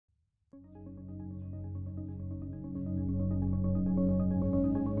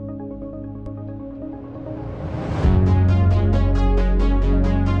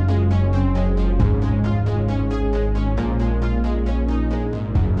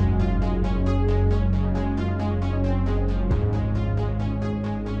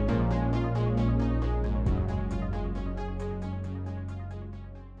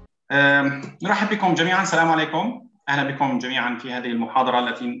نرحب بكم جميعا. السلام عليكم. أهلا بكم جميعا في هذه المحاضرة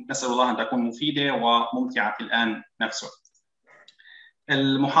التي نسأل الله أن تكون مفيدة وممتعة في الآن نفسه.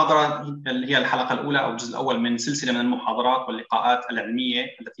 المحاضرة هي الحلقة الأولى أو الجزء الأول من سلسلة من المحاضرات واللقاءات العلمية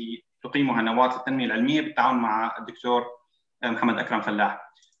التي تقيمها نواة التنمية العلمية بالتعاون مع الدكتور محمد أكرم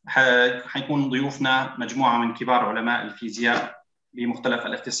فلاح. حيكون ضيوفنا مجموعة من كبار علماء الفيزياء بمختلف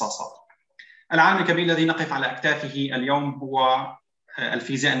الاختصاصات. العالم الكبير الذي نقف على أكتافه اليوم هو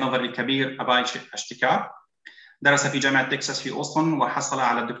الفيزيائي النظري الكبير أبهاي أشتيكار. درس في جامعة تكساس في أوستن وحصل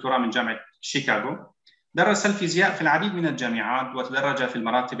على الدكتوراه من جامعة شيكاغو. درس الفيزياء في العديد من الجامعات وتدرج في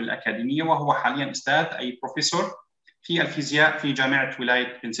المراتب الأكاديمية، وهو حالياً أستاذ أي بروفيسور في الفيزياء في جامعة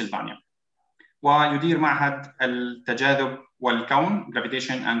ولاية بنسلفانيا، ويدير معهد التجاذب والكون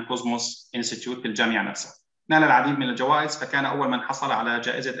Gravitation and Cosmos Institute في الجامعة نفسها. نال العديد من الجوائز، فكان أول من حصل على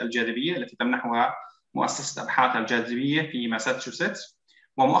جائزة الجاذبية التي تمنحها مؤسسة أبحاث الجاذبية في ماساتشوستس،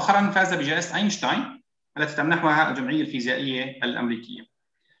 ومؤخراً فاز بجائزة أينشتاين التي تمنحها الجمعية الفيزيائية الأمريكية.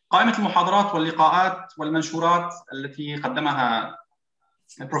 قائمة المحاضرات واللقاءات والمنشورات التي قدمها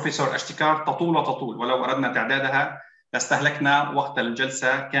البروفيسور أشتيكار تطول وتطول، ولو أردنا تعدادها لاستهلكنا وقت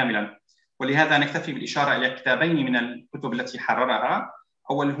الجلسة كاملاً، ولهذا نكتفي بالإشارة إلى كتابين من الكتب التي حررها.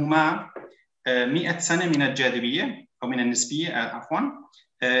 أولهما 100 سنة من الجاذبية أو من النسبية عفواً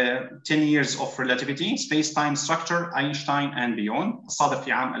 10 years of relativity space-time structure Einstein and beyond، الصادر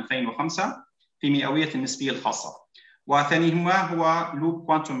في عام 2005 في مئوية النسبية الخاصة. وثانيهما هو Loop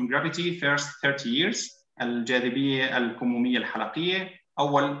Quantum Gravity First 30 Years، الجاذبية الكمومية الحلقية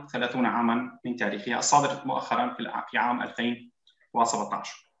أول 30 عاماً من تاريخها، الصادر مؤخراً في عام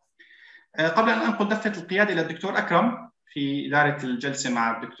 2017. قبل أن أنقل دفة القيادة إلى الدكتور أكرم في إدارة الجلسة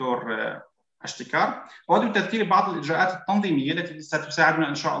مع الدكتور أشتيكار، أود التذكير ببعض الإجراءات التنظيمية التي ستساعدنا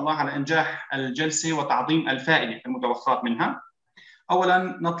إن شاء الله على إنجاح الجلسة وتعظيم الفائدة المتوخاة منها.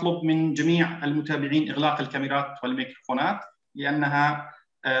 أولاً، نطلب من جميع المتابعين إغلاق الكاميرات والميكروفونات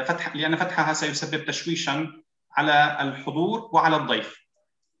لأن فتحها سيسبب تشويشاً على الحضور وعلى الضيف،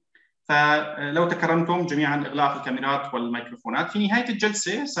 فلو تكرمتم جميعاً إغلاق الكاميرات والميكروفونات. في نهاية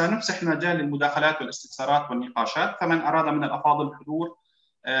الجلسة سنفسح المجال للمداخلات والاستفسارات والنقاشات، فمن أراد من الأفاضل الحضور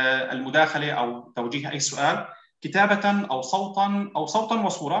المداخلة أو توجيه أي سؤال كتابة أو صوتاً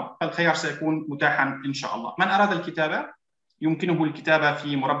وصورة، فالخيار سيكون متاحاً إن شاء الله. من أراد الكتابة يمكنه الكتابة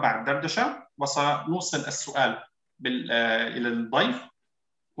في مربع الدردشة، وسنوصل السؤال إلى الضيف.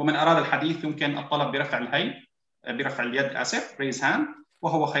 ومن أراد الحديث يمكن الطلب برفع اليد raise hand،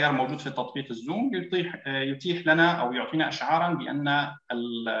 وهو خيار موجود في تطبيق الزوم يتيح لنا أو يعطينا إشعاراً بأن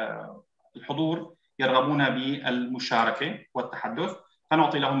الحضور يرغبون بالمشاركة والتحدث،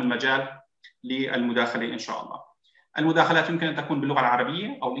 فنعطي لهم المجال للمداخلة إن شاء الله. المداخلات يمكن أن تكون باللغة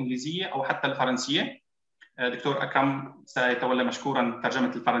العربية أو الإنجليزية أو حتى الفرنسية. دكتور أكرم سيتولى مشكوراً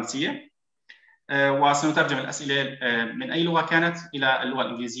ترجمة الفرنسية، وسنترجم الأسئلة من أي لغة كانت إلى اللغة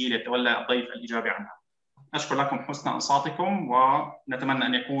الإنجليزية ليتولى الضيف الإجابة عنها. أشكر لكم حسن إنصاتكم، ونتمنى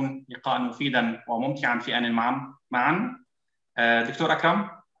أن يكون لقاء مفيداً وممتعاً في آن معاً. دكتور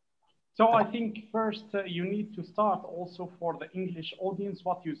أكرم. So I think first you need to start also for the English audience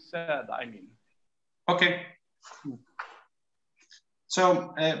what you said, I mean. Okay. So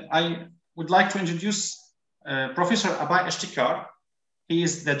I would like to introduce Professor Abhay Ashtekar. He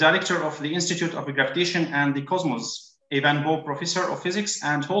is the director of the Institute of Gravitation and the Cosmos, a Van Gogh Professor of Physics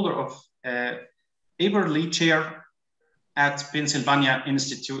and holder of Aberley Chair at Pennsylvania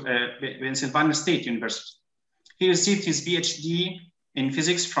State University. He received his PhD in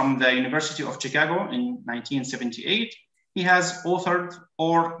physics from the University of Chicago in 1978. He has authored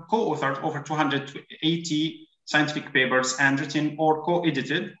or co-authored over 280 scientific papers and written or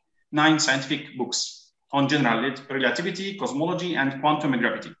co-edited 9 scientific books on general relativity, cosmology, and quantum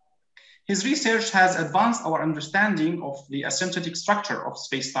gravity. His research has advanced our understanding of the asymptotic structure of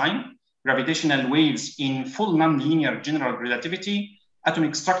space-time, gravitational waves in full nonlinear general relativity,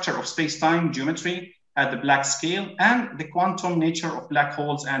 atomic structure of space-time geometry at the Planck scale, and the quantum nature of black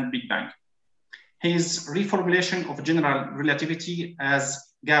holes and Big Bang. His reformulation of general relativity as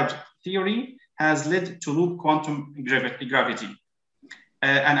gauge theory has led to loop quantum gravity,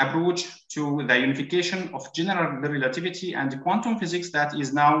 an approach to the unification of general relativity and quantum physics that is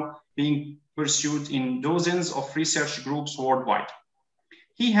now being pursued in dozens of research groups worldwide.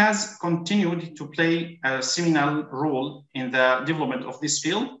 He has continued to play a seminal role in the development of this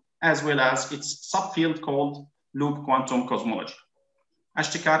field, as well as its subfield called loop quantum cosmology.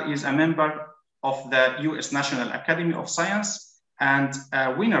 Ashtekar is a member of the US National Academy of Science and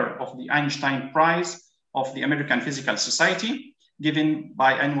a winner of the Einstein Prize of the American Physical Society, given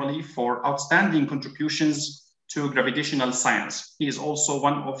biannually for outstanding contributions to gravitational science. He is also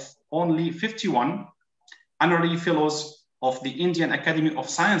one of only 51 honorary fellows of the Indian Academy of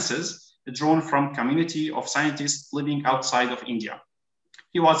Sciences, drawn from community of scientists living outside of India.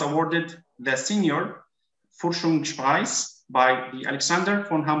 He was awarded the Senior Forschungspreis by the Alexander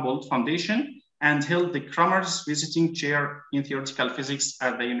von Humboldt Foundation and held the Crummers Visiting Chair in Theoretical Physics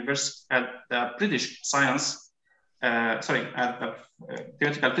at the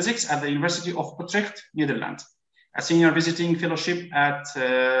Theoretical Physics at the University of Utrecht, Netherlands. A senior visiting fellowship at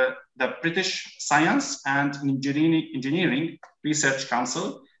the British Science and Engineering Research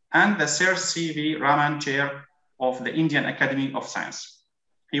Council and the Sir C.V. Raman Chair of the Indian Academy of Science.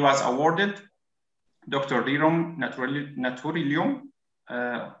 He was awarded Dr. Rerum Naturalium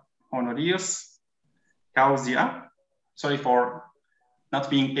Honoris Causa, sorry for not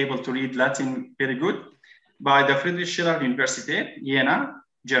being able to read Latin very good, by the Friedrich Schiller Universität, Jena,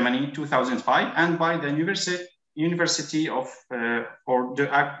 Germany, 2005, and by the University of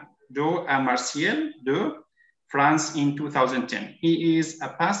Marseille de France in 2010. He is a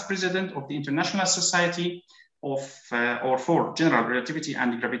past president of the International Society for General Relativity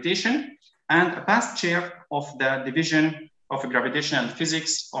and Gravitation, and a past chair of the Division of Gravitational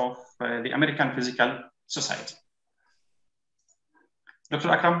Physics of the American Physical Society. Dr.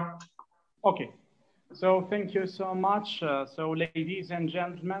 Akram. Okay, so thank you so much. So ladies and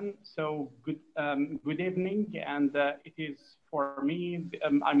gentlemen, so good evening, and it is for me,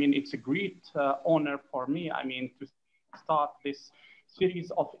 it's a great honor for me, to start this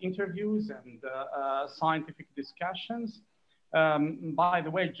series of interviews and scientific discussions. By the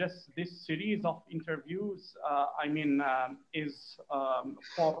way, just this series of interviews, is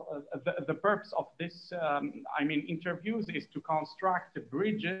for the purpose of this, interviews is to construct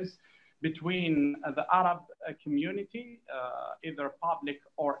bridges between the Arab community, either public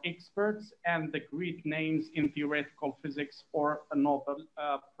or experts, and the great names in theoretical physics or Nobel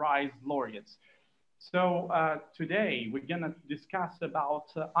Prize laureates. So today we're gonna discuss about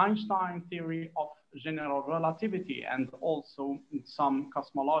Einstein theory of general relativity and also some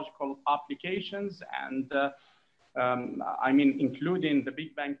cosmological applications and including the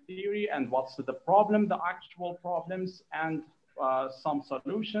Big Bang theory and what's the problem, the actual problems, and some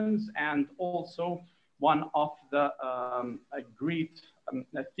solutions, and also one of the great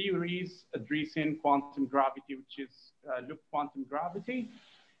theories addressing quantum gravity, which is loop quantum gravity.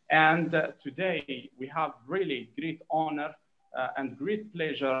 And today we have really great honor and great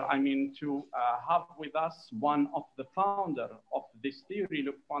pleasure, to have with us one of the founder of this theory,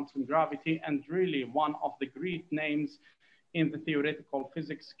 loop quantum gravity, and really one of the great names in the theoretical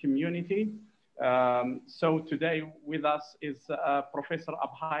physics community. So today with us is Professor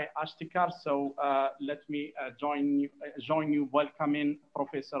Abhay Ashtekar. So let me join you welcoming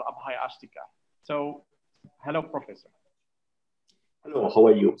Professor Abhay Ashtekar. So hello, Professor. Hello, how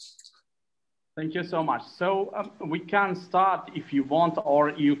are you? Thank you so much. So we can start if you want,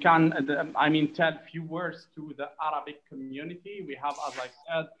 or you can, tell a few words to the Arabic community. We have, as I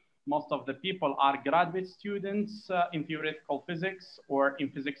said, most of the people are graduate students in theoretical physics or in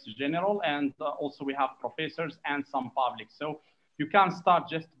physics in general, and also we have professors and some public. So you can start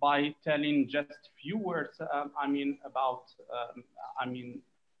just by telling just a few words, about,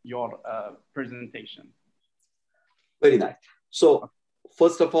 your presentation. Very nice. So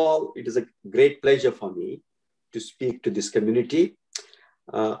first of all, it is a great pleasure for me to speak to this community.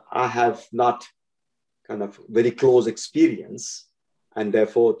 I have not kind of very close experience, and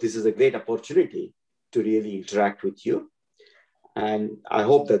therefore this is a great opportunity to really interact with you. And I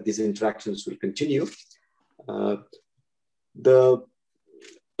hope that these interactions will continue. The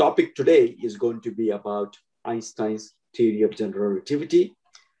topic today is going to be about Einstein's theory of general relativity,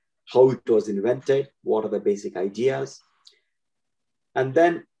 how it was invented, what are the basic ideas. And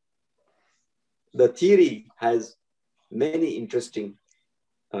then the theory has many interesting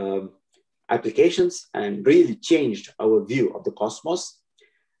applications and really changed our view of the cosmos,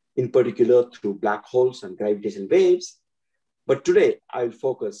 in particular through black holes and gravitational waves. But today I'll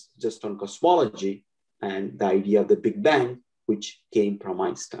focus just on cosmology and the idea of the Big Bang, which came from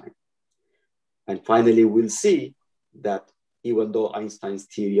Einstein. And finally, we'll see that even though Einstein's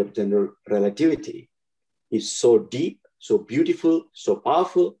theory of general relativity is so deep, so beautiful, so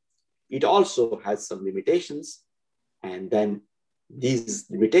powerful, it also has some limitations. And then these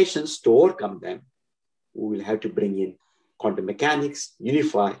limitations, to overcome them, we will have to bring in quantum mechanics,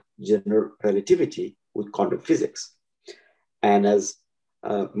 unify general relativity with quantum physics. And as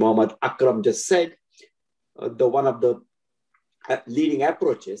Muhammed Akram just said, one of the leading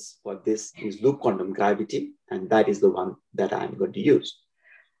approaches for this is loop quantum gravity, and that is the one that I'm going to use.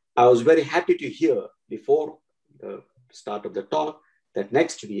 I was very happy to hear before the start of the talk that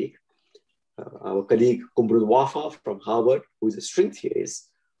next week, our colleague Kumbrul Wafa from Harvard, who is a string theorist,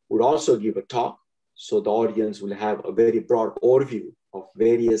 would also give a talk. So the audience will have a very broad overview of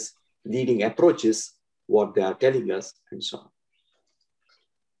various leading approaches, what they are telling us, and so on.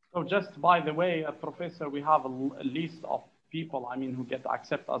 So just by the way, Professor, we have a list of people, I mean, who get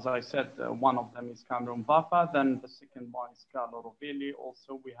accepted. As I said, one of them is Cameron Vafa, then the second one is Carlo Rovelli.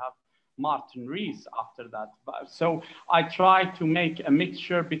 Also, we have Martin Rees after that. So I try to make a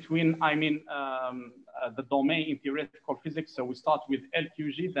mixture between, I mean, the domain in theoretical physics. So we start with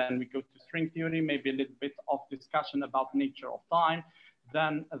LQG, then we go to string theory, maybe a little bit of discussion about nature of time,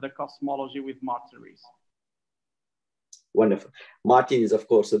 then the cosmology with Martin Rees. Wonderful. Martin is, of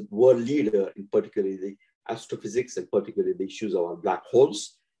course, a world leader in particularly the astrophysics and particularly the issues of black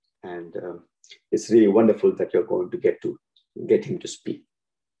holes. And it's really wonderful that you're going to get him to speak.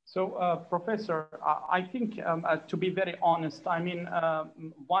 So, Professor, I think, to be very honest, I mean,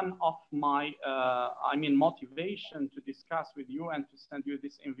 one of my, motivation to discuss with you and to send you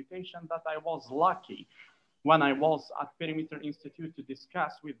this invitation, that I was lucky when I was at Perimeter Institute to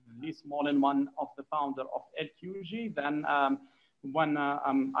discuss with Lee Smolin, one of the founder of LQG. Then when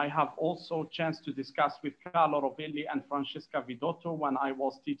I have also chance to discuss with Carlo Rovelli and Francesca Vidotto when I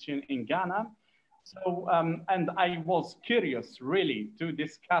was teaching in Ghana. So, and I was curious really to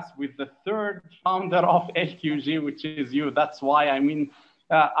discuss with the third founder of LQG, which is you. That's why, I mean,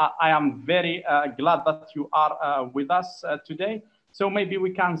 I am very glad that you are with us today. So maybe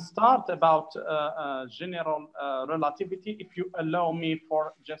we can start about general relativity, if you allow me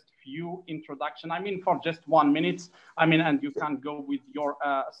for just few introduction. I mean, for just 1 minute, I mean, and you can go with your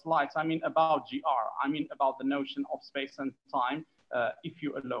slides. I mean, about GR, I mean, about the notion of space and time, if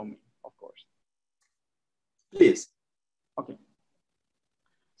you allow me, of course. Please. Okay.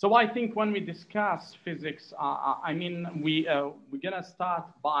 So I think when we discuss physics, I mean, we're gonna start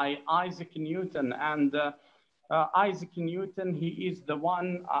by Isaac Newton, and Isaac Newton, he is the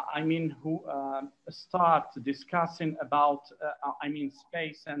one, I mean, who starts discussing about, I mean,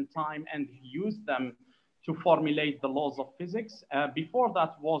 space and time, and he used them to formulate the laws of physics. Before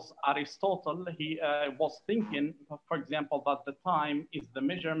that was Aristotle. He was thinking, for example, that the time is the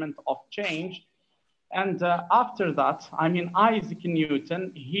measurement of change. And after that, I mean, Isaac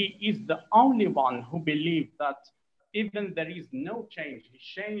Newton, he is the only one who believed that even there is no change. He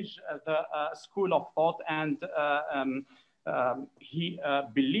changed the school of thought, and he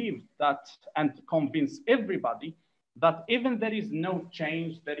believed that and convinced everybody that even there is no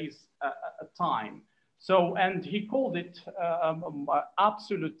change, there is a time. So, and he called it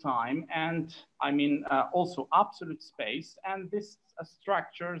absolute time, and I mean, also absolute space. And this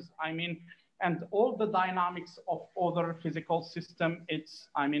structures, I mean, and all the dynamics of other physical system, it's,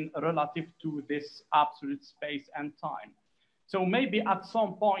 I mean, relative to this absolute space and time. So maybe at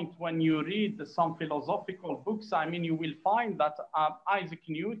some point when you read some philosophical books, I mean, you will find that Isaac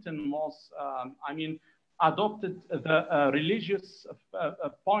Newton was, I mean, adopted the religious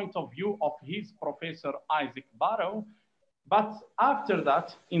point of view of his professor, Isaac Barrow. But after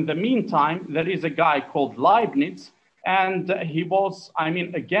that, in the meantime, there is a guy called Leibniz, and he was, I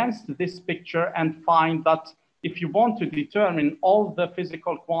mean, against this picture, and find that if you want to determine all the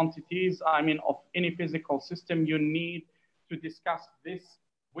physical quantities, I mean, of any physical system, you need to discuss this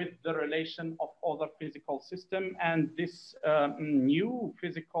with the relation of other physical system. And this new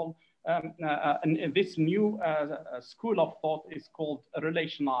physical, this new school of thought is called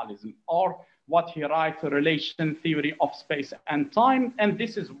relationalism, or what he writes, a relation theory of space and time. And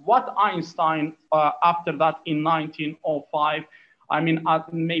this is what Einstein, after that in 1905, I mean,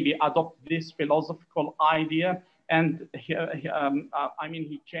 maybe adopt this philosophical idea. And I mean,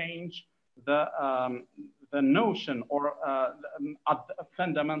 he changed the notion, or at the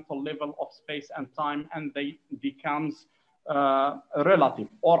fundamental level of space and time, and they becomes relative,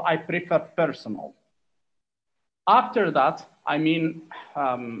 or I prefer personal. After that, I mean,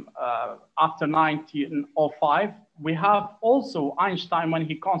 after 1905, we have also Einstein. When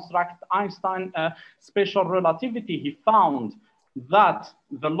he constructed Einstein special relativity, he found that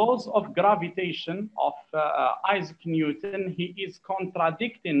the laws of gravitation of Isaac Newton, he is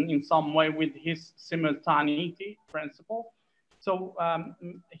contradicting in some way with his simultaneity principle. So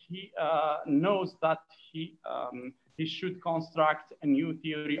he knows that he should construct a new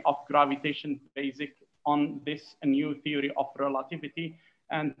theory of gravitation based on this new theory of relativity.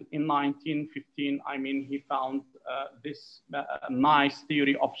 And in 1915, I mean, he found this nice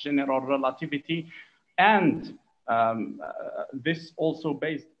theory of general relativity. And This also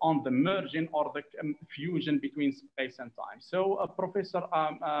based on the merging or the fusion between space and time. So Professor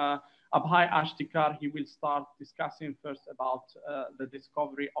Abhay Ashtekar, he will start discussing first about the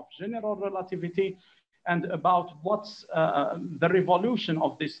discovery of general relativity and about what's the revolution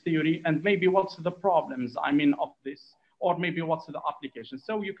of this theory and maybe what's the problems, I mean, of this, or maybe what's the application.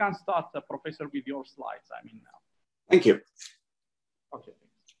 So you can start, Professor, with your slides, I mean, now. Thank you. Okay.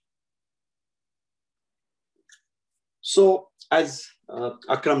 So as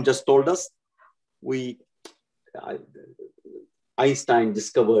Akram just told us, Einstein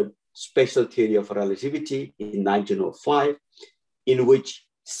discovered special theory of relativity in 1905, in which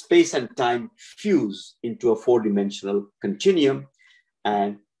space and time fuse into a four-dimensional continuum,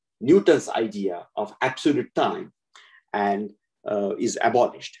 and Newton's idea of absolute time and is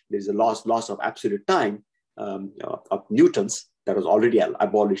abolished. There's a loss of absolute time of Newton's that was already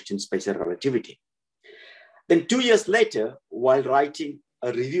abolished in special relativity. Then 2 years later, while writing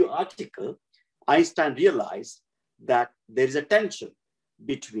a review article, Einstein realized that there is a tension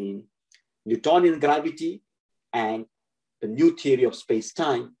between Newtonian gravity and the new theory of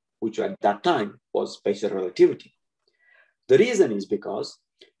space-time, which at that time was special relativity. The reason is because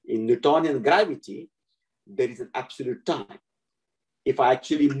in Newtonian gravity, there is an absolute time. If I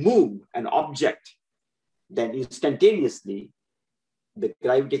actually move an object, then instantaneously the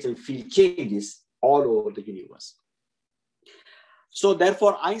gravitational field changes all over the universe. So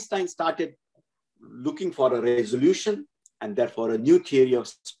therefore, Einstein started looking for a resolution and therefore a new theory of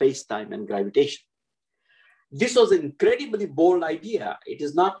space-time and gravitation. This was an incredibly bold idea. It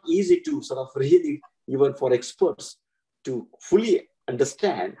is not easy to sort of really, even for experts, to fully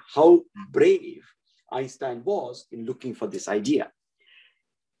understand how brave Einstein was in looking for this idea.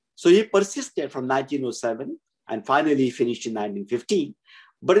 So he persisted from 1907 and finally finished in 1915.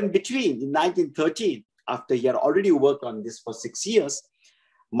 But in between, in 1913, after he had already worked on this for 6 years,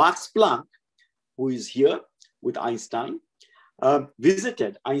 Max Planck, who is here with Einstein,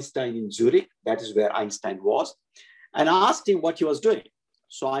 visited Einstein in Zurich, that is where Einstein was, and asked him what he was doing.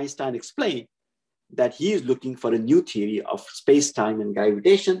 So Einstein explained that he is looking for a new theory of space-time and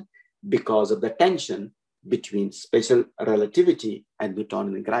gravitation because of the tension between special relativity and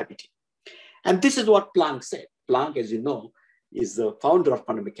Newtonian gravity. And this is what Planck said. Planck, as you know, is the founder of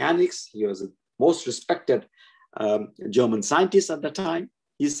quantum mechanics. He was the most respected German scientist at the time.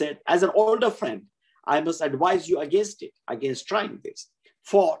 He said, as an older friend, I must advise you against it, against trying this.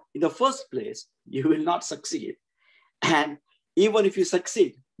 For in the first place, you will not succeed. And even if you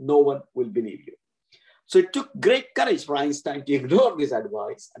succeed, no one will believe you. So it took great courage for Einstein to ignore this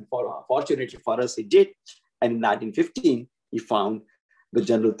advice. And fortunately for us, he did. And in 1915, he found the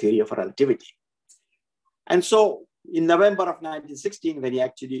general theory of relativity. And so in November of 1916, when he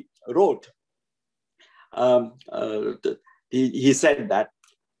actually wrote, he said that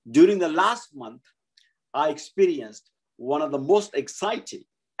during the last month, I experienced one of the most exciting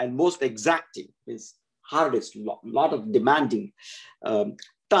and most exacting, means hardest, lot of demanding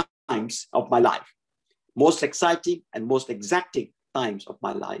times of my life. Most exciting and most exacting times of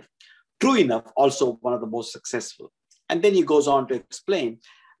my life. True enough, also one of the most successful. And then he goes on to explain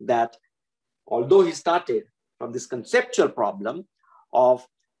that although he started from this conceptual problem of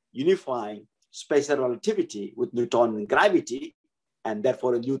unifying special relativity with Newtonian gravity, and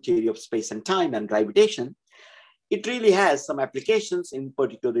therefore a new theory of space and time and gravitation, it really has some applications. In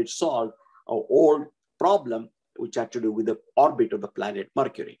particular, it solved an old problem which had to do with the orbit of the planet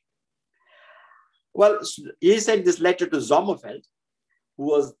Mercury. Well, he sent this letter to Sommerfeld, who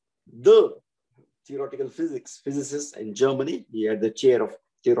was the theoretical physicist in Germany. He had the chair of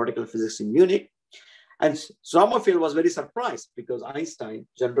theoretical physics in Munich. And Sommerfeld was very surprised because Einstein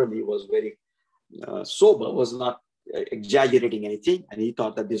generally was very sober, was not exaggerating anything. And he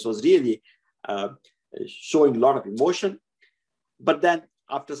thought that this was really showing a lot of emotion. But then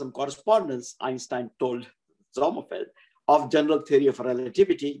after some correspondence, Einstein told Sommerfeld, of general theory of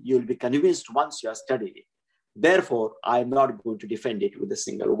relativity, you will be convinced once you have studied it. Therefore, I am not going to defend it with a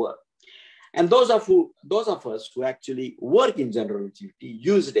single word. And those of us who actually work in general relativity,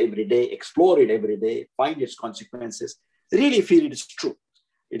 use it every day, explore it every day, find its consequences, really feel it is true.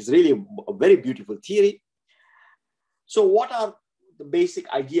 It's really a very beautiful theory. So what are the basic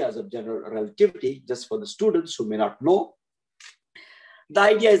ideas of general relativity, just for the students who may not know? The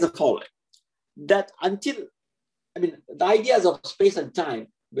idea is the following, that the ideas of space and time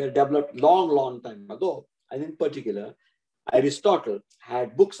were developed long time ago. And in particular, Aristotle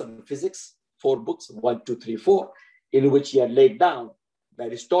had books on physics, 4 books, 1, 2, 3, 4, in which he had laid down the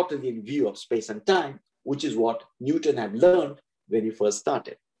Aristotelian view of space and time, which is what Newton had learned when he first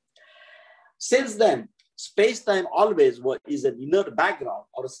started. Since then, space-time always is an inert background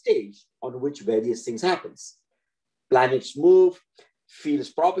or a stage on which various things happens. Planets move, fields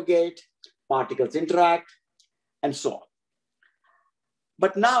propagate, particles interact, and so on.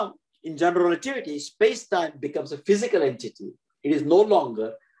 But now, in general relativity, space-time becomes a physical entity. It is no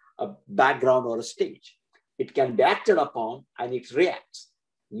longer a background or a stage. It can be acted upon and it reacts.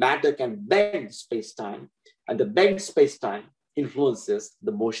 Matter can bend space-time, and the bent space-time influences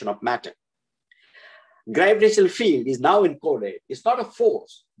the motion of matter. Gravitational field is now encoded. It's not a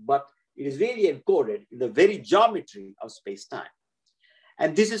force, but it is really encoded in the very geometry of space-time.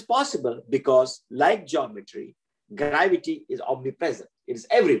 And this is possible because, like geometry, gravity is omnipresent. It is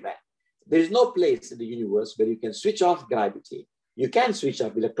everywhere. There is no place in the universe where you can switch off gravity. You can switch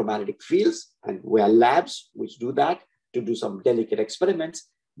off electromagnetic fields, and we have labs which do that to do some delicate experiments,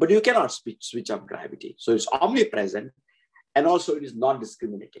 but you cannot switch off gravity. So it's omnipresent, and also it is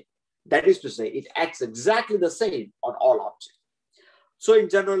non-discriminating. That is to say, it acts exactly the same on all objects. So in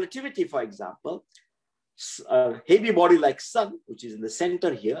general relativity, for example, a heavy body like sun, which is in the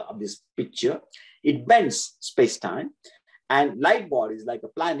center here of this picture, it bends space-time, and light bodies like a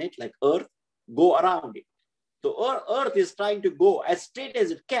planet, like Earth, go around it. So Earth is trying to go as straight as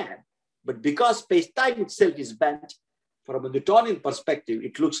it can, but because space-time itself is bent, from a Newtonian perspective,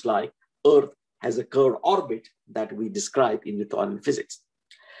 it looks like Earth has a curved orbit that we describe in Newtonian physics.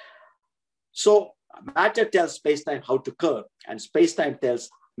 So matter tells space-time how to curve, and space-time tells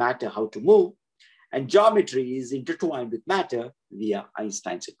matter how to move, and geometry is intertwined with matter via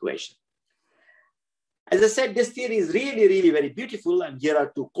Einstein's equation. As I said, this theory is really, really very beautiful, and here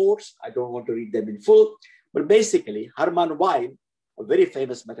are two quotes. I don't want to read them in full, but basically, Hermann Weyl, a very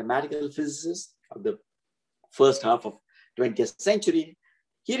famous mathematical physicist of the first half of 20th century,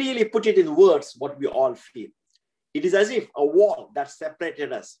 he really put it in words what we all feel. It is as if a wall that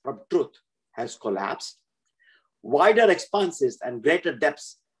separated us from truth has collapsed. Wider expanses and greater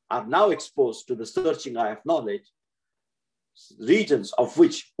depths are now exposed to the searching eye of knowledge, regions of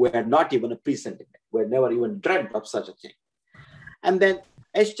which were not even a presentiment, were never even dreamt of such a thing. And then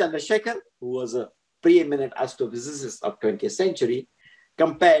S. Chandrasekhar, who was a preeminent astrophysicist of 20th century,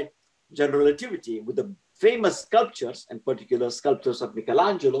 compared general relativity with the famous sculptures, and particular sculptures of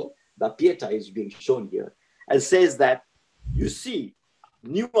Michelangelo. The Pieta is being shown here, and says that you see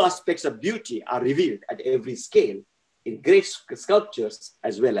new aspects of beauty are revealed at every scale in great sculptures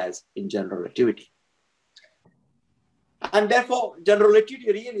as well as in general relativity. And therefore, general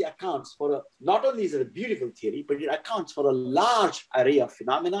relativity really accounts for not only is it a beautiful theory, but it accounts for a large array of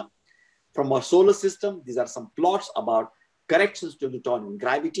phenomena from our solar system. These are some plots about corrections to Newtonian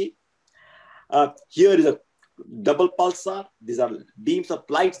gravity. Here is a double pulsar. These are beams of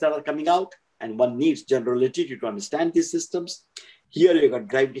lights that are coming out, and one needs general relativity to understand these systems. Here you got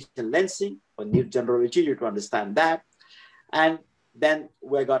gravitational lensing. One needs general relativity to understand that. And then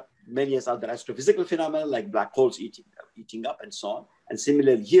we got many other astrophysical phenomena like black holes eating up and so on. And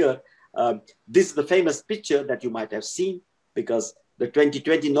similarly here, this is the famous picture that you might have seen, because the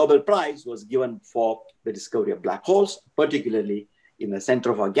 2020 Nobel Prize was given for the discovery of black holes, particularly in the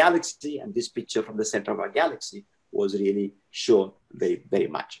center of our galaxy. And this picture from the center of our galaxy was really shown very, very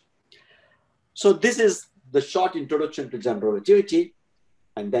much. So this is the short introduction to general relativity.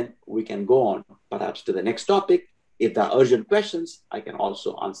 And then we can go on perhaps to the next topic. If there are urgent questions, I can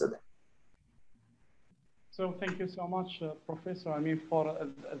also answer them. So thank you so much, Professor. I mean, for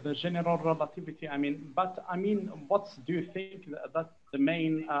the general relativity. I mean, but I mean, what do you think that the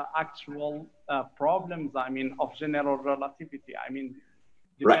main actual problems? I mean, of general relativity. I mean,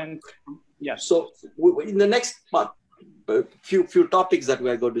 depends. Right. Yes. So in the next part, few topics that we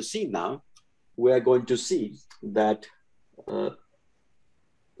are going to see now, we are going to see that.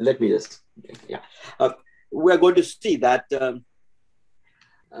 Let me just we are going to see that.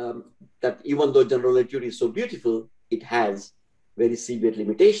 That even though general relativity is so beautiful, it has very severe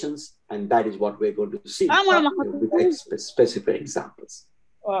limitations, and that is what we're going to see with specific examples.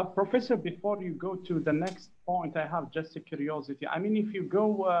 Professor, before you go to the next point, I have just a curiosity. I mean, if you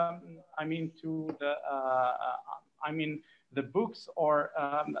go, I mean, to the, the books or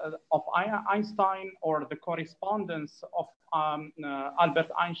of Einstein, or the correspondence of Albert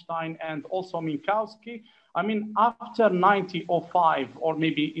Einstein and also Minkowski. I mean, after 1905 or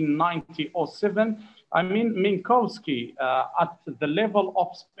maybe in 1907, I mean, Minkowski at the level of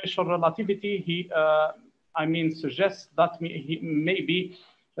special relativity, he, I mean, suggests that maybe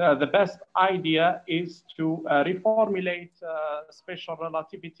the best idea is to reformulate special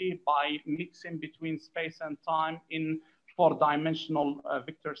relativity by mixing between space and time in four-dimensional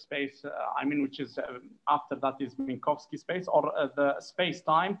vector space, I mean, which is after that is Minkowski space, or the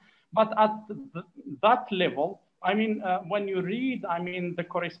space-time. But at that level, I mean, when you read, I mean, the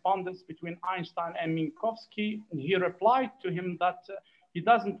correspondence between Einstein and Minkowski, he replied to him that he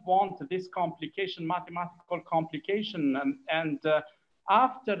doesn't want this complication, mathematical complication. And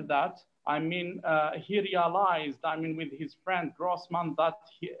after that, I mean, he realized, I mean, with his friend Grossman, that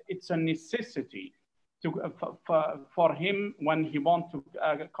it's a necessity to, for him when he wants to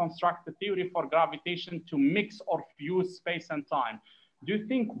construct a theory for gravitation to mix or fuse space and time. Do you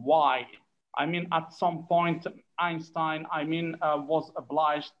think why? I mean, at some point, Einstein, I mean, was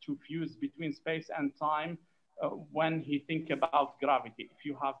obliged to fuse between space and time when he think about gravity, if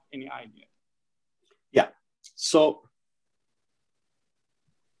you have any idea. Yeah, so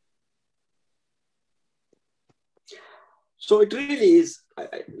it really is,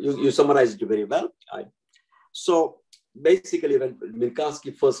 you summarized it very well. So basically when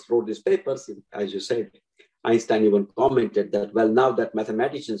Minkowski first wrote these papers, as you said, Einstein even commented that, well, now that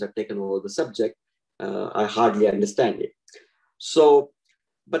mathematicians have taken over the subject, I hardly understand it. So,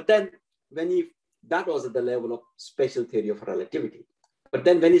 but then that was at the level of special theory of relativity. But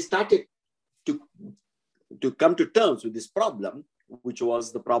then when he started to come to terms with this problem, which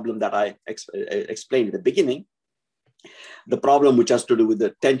was the problem that I explained at the beginning, the problem which has to do with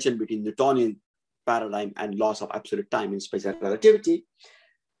the tension between Newtonian paradigm and laws of absolute time in special relativity,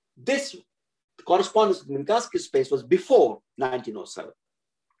 this correspondence with Minkowski's space was before 1907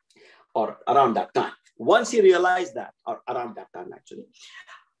 or around that time. Once he realized that, or around that time actually,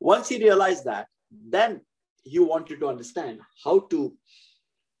 once he realized that, then he wanted to understand how to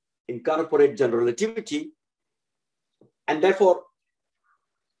incorporate general relativity and therefore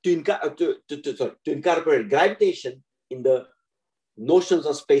to incorporate gravitation in the notions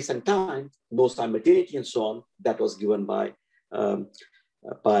of space and time, no simultaneity and so on, that was given by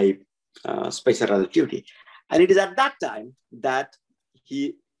special relativity. And it is at that time that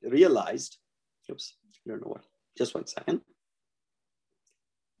he realized, oops, I don't know what, just one second.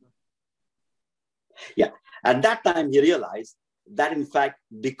 Yeah, at that time he realized that in fact,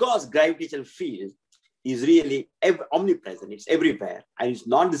 because gravitational field is really omnipresent, it's everywhere, and it's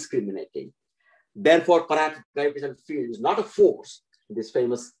non-discriminating, therefore perhaps gravitational field is not a force, this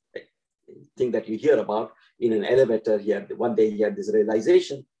famous thing that you hear about in an elevator here. One day he had this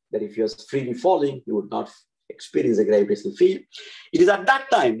realization that if he was freely falling, he would not experience a gravitational field. It is at that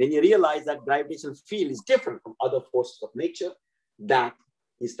time when he realized that gravitational field is different from other forces of nature that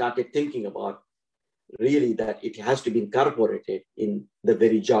he started thinking about really that it has to be incorporated in the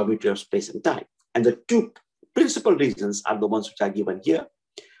very geometry of space and time. And the two principal reasons are the ones which are given here,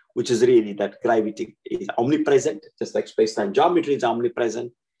 which is really that gravity is omnipresent, just like space-time geometry is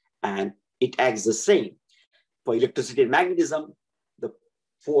omnipresent, and it acts the same. For electricity and magnetism, the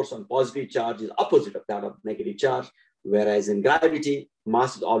force on positive charge is opposite of that of negative charge, whereas in gravity,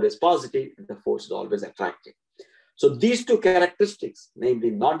 mass is always positive and the force is always attractive. So these two characteristics,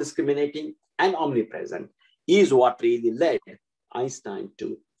 namely non-discriminating and omnipresent, is what really led Einstein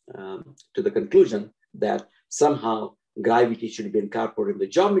to the conclusion that somehow gravity should be incorporated in the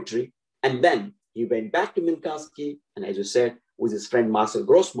geometry. And then he went back to Minkowski, and as you said, with his friend Marcel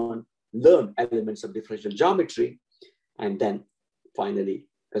Grossman, learned elements of differential geometry, and then finally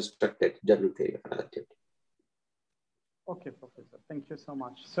constructed general theory of relativity. Okay, Professor, thank you so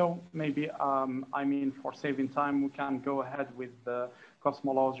much. So maybe, I mean, for saving time, we can go ahead with the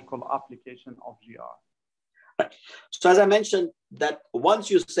cosmological application of GR. Right. So as I mentioned, that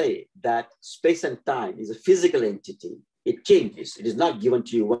once you say that space and time is a physical entity, it changes. It is not given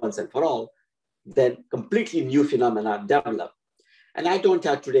to you once and for all. Then completely new phenomena develop. And I don't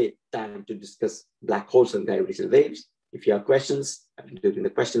have today time to discuss black holes and gravitational waves. If you have questions during the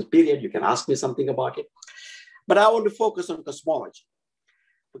questions period, you can ask me something about it. But I want to focus on cosmology.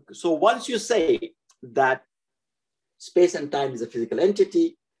 So once you say that space and time is a physical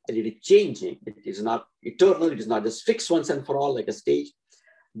entity, and it is changing, it is not eternal, it is not just fixed once and for all like a stage,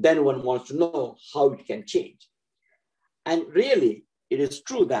 then one wants to know how it can change. And really, it is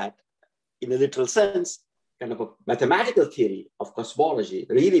true that in a literal sense, kind of a mathematical theory of cosmology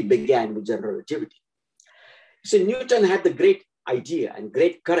really began with general relativity. So Newton had the great idea and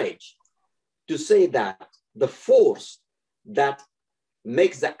great courage to say that the force that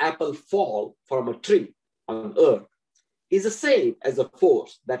makes the apple fall from a tree on Earth is the same as the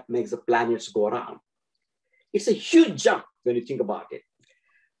force that makes the planets go around. It's a huge jump when you think about it.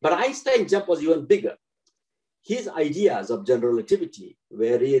 But Einstein's jump was even bigger. His ideas of general relativity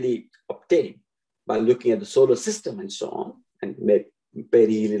were really obtained by looking at the solar system and so on, and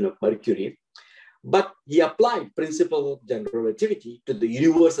perihelion of Mercury. But he applied principle of general relativity to the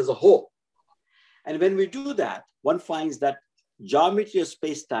universe as a whole. And when we do that, one finds that geometry of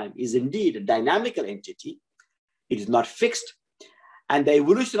space-time is indeed a dynamical entity. It is not fixed. And the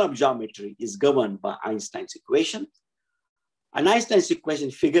evolution of geometry is governed by Einstein's equation. And Einstein's equation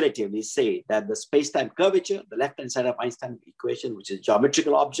figuratively say that the space-time curvature, the left-hand side of Einstein's equation, which is a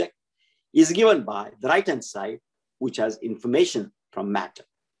geometrical object, is given by the right-hand side, which has information from matter.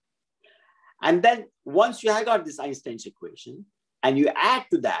 And then once you have got this Einstein's equation, and you add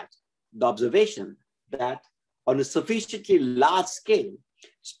to that the observation that on a sufficiently large scale,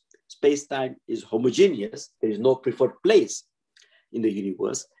 space-time is homogeneous, there is no preferred place in the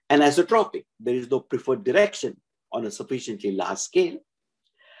universe, and isotropic, there is no preferred direction on a sufficiently large scale,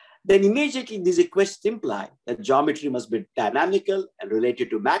 then immediately these equations imply that geometry must be dynamical and related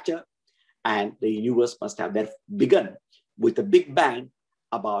to matter, and the universe must have begun with a Big Bang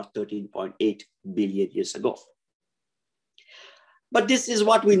about 13.8 billion years ago. But this is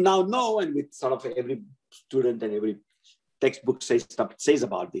what we now know, and with sort of every student and every textbook says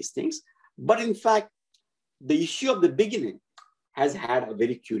about these things. But in fact, the issue of the beginning has had a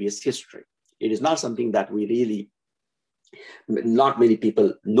very curious history. It is not something that we really, not many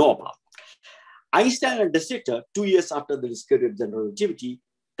people know about. Einstein and de Sitter, 2 years after the discovery of general relativity,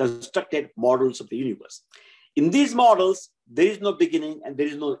 constructed models of the universe. In these models, there is no beginning and there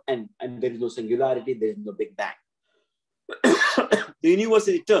is no end, and there is no singularity, there is no Big Bang. The universe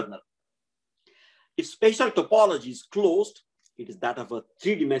is eternal. Its spatial topology is closed. It is that of a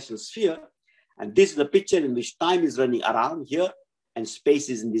three-dimensional sphere. And this is the picture in which time is running around here and space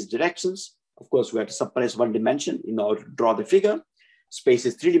is in these directions. Of course, we have to suppress one dimension in order to draw the figure. Space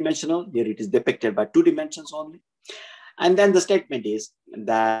is three-dimensional. Here it is depicted by 2 dimensions only. And then the statement is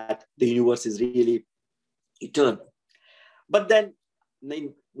that the universe is really eternal. But then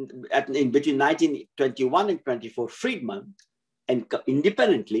in between 1921 and 24, Friedman, and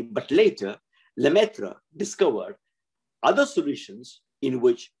independently, but later, Lemaitre discovered other solutions in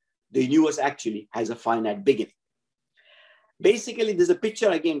which the universe actually has a finite beginning. Basically, there's a picture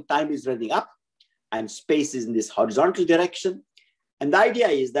again, time is running up and space is in this horizontal direction. And the idea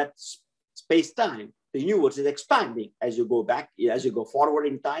is that space-time, the universe is expanding as you go back, as you go forward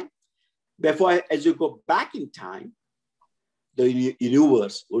in time. Therefore, as you go back in time, the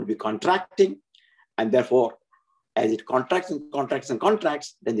universe would be contracting. And therefore, as it contracts and contracts and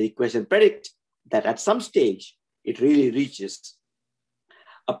contracts, then the equation predicts that at some stage, it really reaches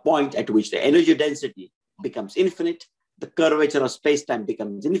a point at which the energy density becomes infinite, the curvature of space-time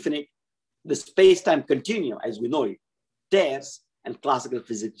becomes infinite, the space-time continuum, as we know it, tears, and classical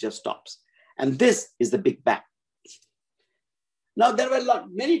physics just stops. And this is the Big Bang. Now, there were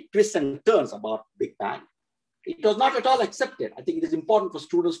many twists and turns about Big Bang. It was not at all accepted. I think it is important for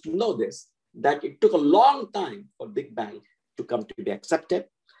students to know this, that it took a long time for Big Bang to come to be accepted.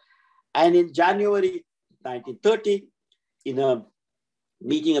 And in January 1930, in a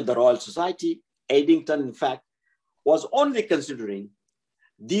meeting of the Royal Society, Eddington, in fact, was only considering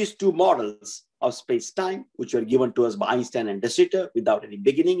these 2 models of space-time, which were given to us by Einstein and de Sitter without any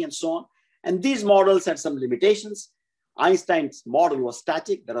beginning and so on. And these models had some limitations. Einstein's model was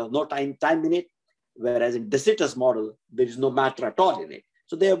static. There was no time in it, whereas in de Sitter's model, there is no matter at all in it.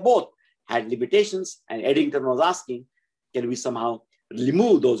 So they both had limitations, and Eddington was asking, can we somehow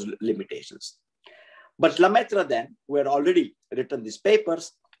remove those limitations? But Lemaitre then, who had already written these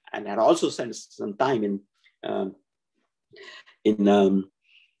papers and had also spent some time in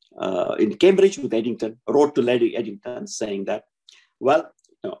Cambridge with Eddington, wrote to Lady Eddington saying that, well,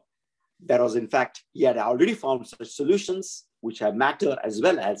 there was in fact, he had already found such solutions which have matter as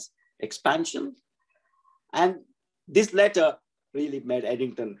well as expansion. And this letter really made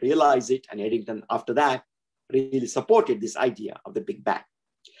Eddington realize it, and Eddington after that really supported this idea of the Big Bang.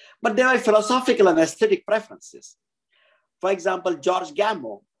 But there are philosophical and aesthetic preferences. For example, George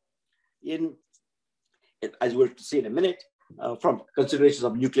Gamow, as we'll see in a minute, from considerations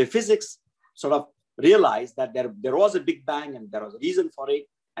of nuclear physics, sort of realized that there was a Big Bang and there was a reason for it,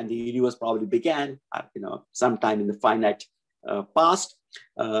 and the universe probably began, sometime in the finite past,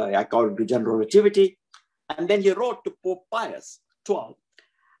 according to general relativity. And then he wrote to Pope Pius XII,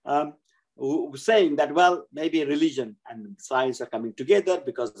 who was saying that, well, maybe religion and science are coming together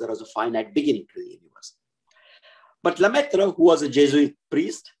because there was a finite beginning to the universe. But Lemaitre, who was a Jesuit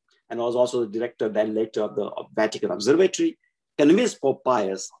priest and was also the director then later of the Vatican Observatory, convinced Pope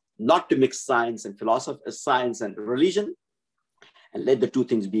Pius not to mix science and philosophy, science and religion, and let the 2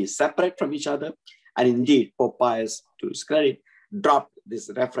 things be separate from each other. And indeed, Pope Pius, to his credit, dropped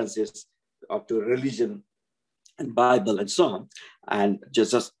these references to religion and Bible and so on, and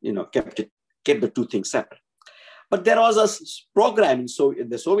just kept the 2 things separate. But there was a program in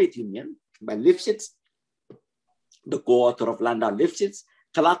the Soviet Union by Lifshitz, the co-author of Landau Lifshitz,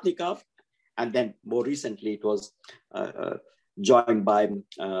 Kalatnikov, and then more recently it was joined by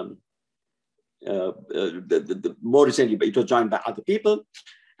other people.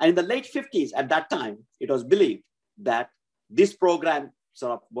 And in the late 50s, at that time, it was believed that this program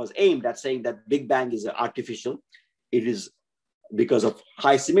sort of was aimed at saying that Big Bang is artificial. It is because of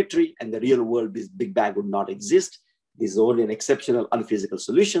high symmetry, and the real world Big Bang would not exist. This is only an exceptional unphysical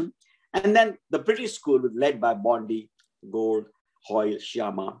solution. And then the British school, led by Bondi, Gould, Hoyle,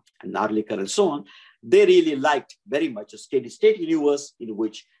 Sciama, and Narlikar, and so on, they really liked very much a steady-state universe in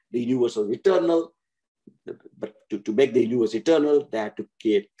which the universe was eternal. But to make the universe eternal, they had to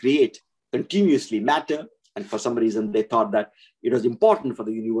create continuously matter. And for some reason, they thought that it was important for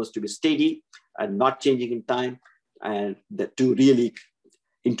the universe to be steady and not changing in time, and that to really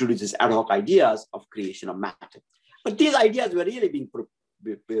introduce these ad hoc ideas of creation of matter. But these ideas were really being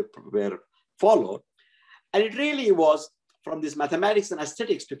were followed. And it really was from this mathematics and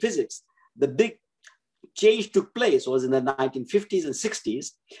aesthetics to physics, the big change took place was in the 1950s and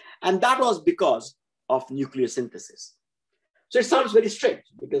 60s. And that was because of nuclear synthesis. So it sounds very strange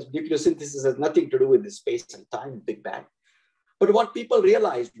because nuclear synthesis has nothing to do with the space and time, Big Bang. But what people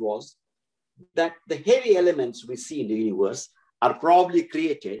realized was that the heavy elements we see in the universe are probably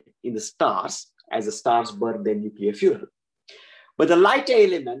created in the stars as the stars burn their nuclear fuel. But the lighter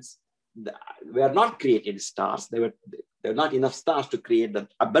elements were not created in stars. There were not enough stars to create the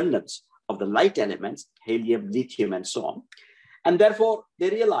abundance of the light elements, helium, lithium, and so on. And therefore, they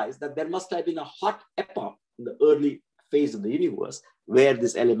realized that there must have been a hot epoch in the early phase of the universe where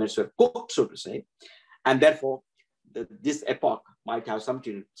these elements were cooked, so to say. And therefore, this epoch might have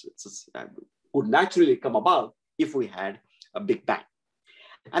something would naturally come about if we had a Big Bang.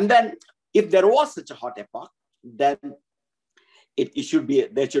 And then if there was such a hot epoch, then there should be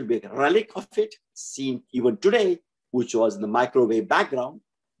a relic of it seen even today, which was in the microwave background,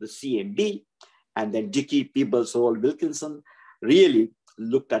 the CMB, and then Dickey, Peebles, Hall, Wilkinson really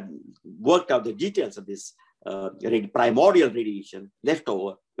worked out the details of this primordial radiation left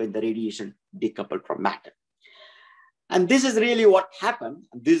over when the radiation decoupled from matter. And this is really what happened.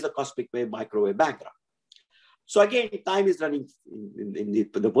 This is the cosmic wave microwave background. So again, time is running in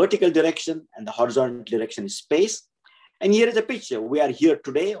the vertical direction, and the horizontal direction is space. And here is a picture. We are here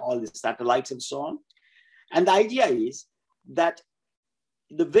today, all these satellites and so on. And the idea is that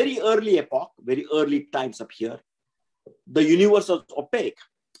the very early epoch, very early times up here, the universe was opaque.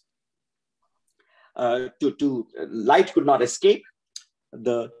 Light could not escape.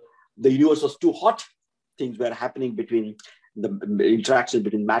 The universe was too hot. Things were happening between the interaction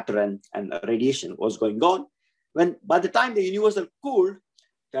between matter and radiation was going on. When by the time the universe had cooled,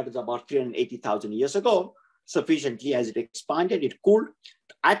 that is about 380,000 years ago, sufficiently as it expanded, it cooled,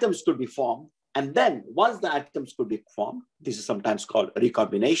 atoms could be formed. And then once the atoms could be formed, this is sometimes called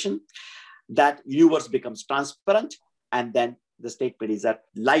recombination, that universe becomes transparent. And then the statement is that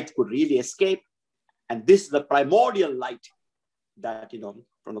light could really escape. And this is the primordial light that,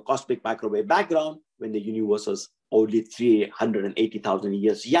 from the cosmic microwave background, when the universe was only 380,000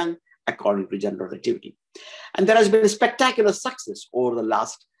 years young, according to general relativity. And there has been a spectacular success over the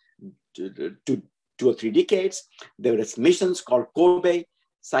last two or three decades. There were missions called COBE,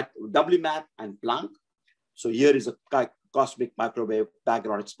 WMAP, and Planck. So here is a cosmic microwave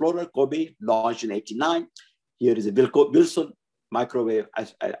background explorer, COBE, launched in '89. Here is a Wilson microwave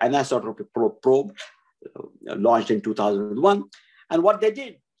anisotropic probe, launched in 2001. And what they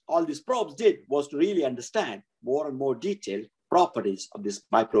did, all these probes did, was to really understand more and more detailed properties of this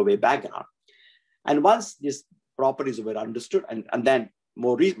microwave background. And once these properties were understood, and then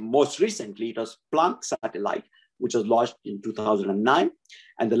most recently, it was Planck satellite, which was launched in 2009.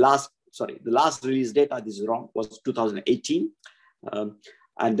 And the last release data, this is wrong, was 2018.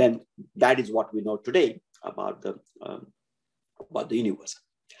 And then that is what we know today about the universe.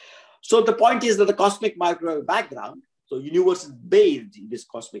 So the point is that the cosmic microwave background, so universe is bathed in this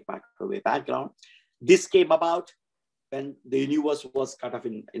cosmic microwave background. This came about when the universe was kind of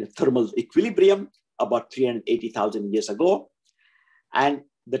in a thermal equilibrium about 380,000 years ago. And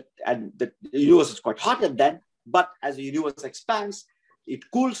the universe is quite hot at then, but as the universe expands, it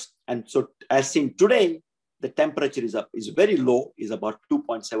cools. And so as seen today, the temperature is very low, is about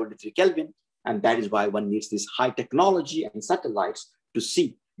 2.73 Kelvin. And that is why one needs this high technology and satellites to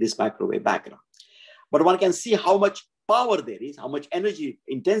see this microwave background. But one can see how much power there is, how much energy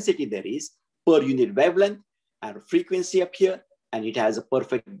intensity there is per unit wavelength and frequency up here. And it has a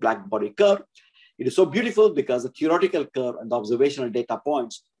perfect black body curve. It is so beautiful because the theoretical curve and the observational data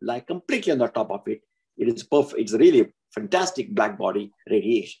points lie completely on the top of it. It is perfect. It's really fantastic black body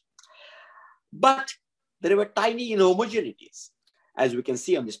radiation. But there were tiny inhomogeneities. As we can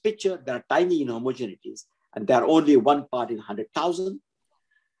see on this picture, there are tiny inhomogeneities, and they are only 1 part in 100,000.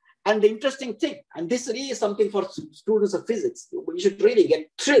 And the interesting thing, and this really is something for students of physics, you should really get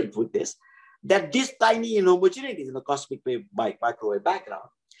thrilled with this, that these tiny inhomogeneities in the cosmic wave microwave background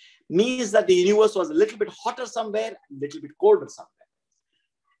means that the universe was a little bit hotter somewhere, a little bit colder somewhere.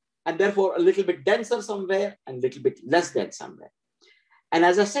 And therefore, a little bit denser somewhere and a little bit less dense somewhere. And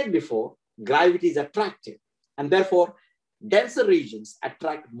as I said before, gravity is attractive. And therefore, denser regions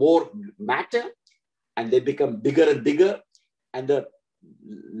attract more matter and they become bigger and bigger. And the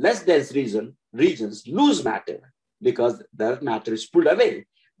less dense regions lose matter because the matter is pulled away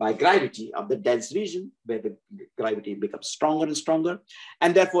by gravity of the dense region, where the gravity becomes stronger and stronger.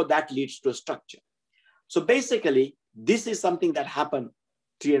 And therefore, that leads to a structure. So basically, this is something that happened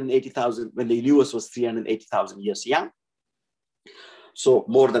 380,000 when the universe was 380,000 years young. So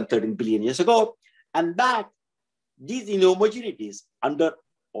more than 13 billion years ago. And that these inhomogeneities under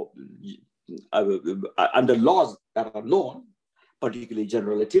laws that are known, particularly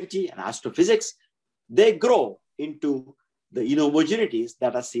general relativity and astrophysics, they grow into the inhomogeneities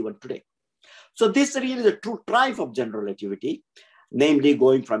that are seen today. So this really is a true triumph of general relativity, namely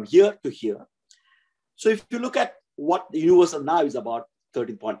going from here to here. So if you look at what the universe now is about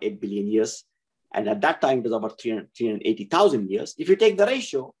 13.8 billion years, and at that time it was about 380,000 years. If you take the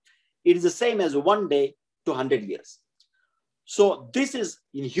ratio, it is the same as 1 day to 100 years. So this is,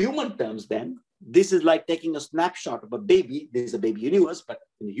 in human terms then, this is like taking a snapshot of a baby. This is a baby universe, but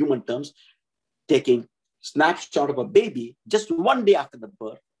in human terms, taking snapshot of a baby just 1 day after the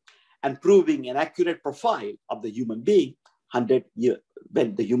birth and proving an accurate profile of the human being 100 years,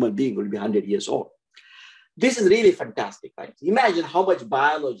 when the human being will be 100 years old. This is really fantastic, right? Imagine how much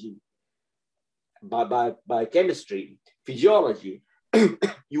biology, biochemistry, physiology,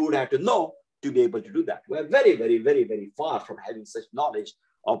 you would have to know to be able to do that. We're very, very, very, very far from having such knowledge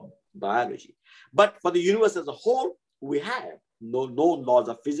of biology. But for the universe as a whole, we have known laws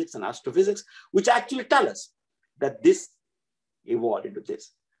of physics and astrophysics, which actually tell us that this evolved into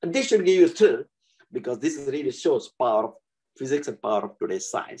this. And this should give you a thrill, because this really shows power of physics and power of today's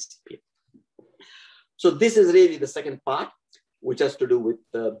science. So this is really the second part, which has to do with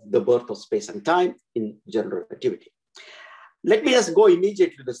the birth of space and time in general relativity. Let me just go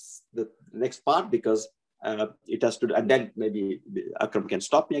immediately to the next part, because it has to do, and then maybe Akram can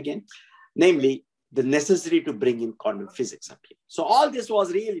stop me again, namely the necessity to bring in quantum physics up here. So all this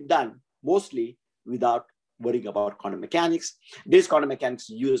was really done mostly without worrying about quantum mechanics. This quantum mechanics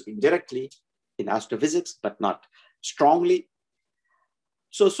is used indirectly in astrophysics, but not strongly.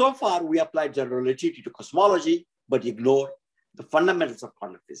 So far we applied general relativity to cosmology, but ignore the fundamentals of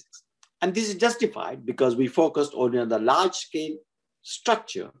quantum physics. And this is justified because we focused only on the large scale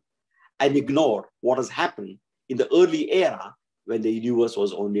structure and ignore what has happened in the early era when the universe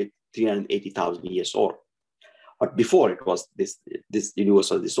was only 380,000 years old. But before it was this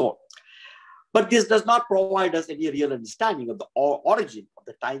universe was this old. But this does not provide us any real understanding of the origin of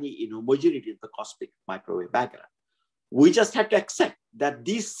the tiny inhomogeneity of the cosmic microwave background. We just had to accept that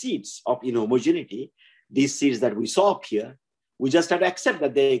these seeds of inhomogeneity, these seeds that we saw up here, we just had to accept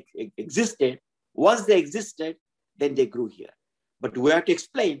that they existed. Once they existed, then they grew here. But we have to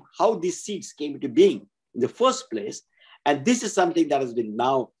explain how these seeds came into being in the first place. And this is something that has been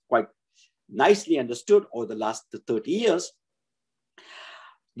now quite nicely understood over the last 30 years.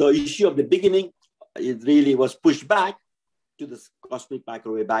 The issue of the beginning, it really was pushed back to the cosmic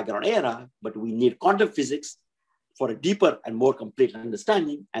microwave background era, but we need quantum physics for a deeper and more complete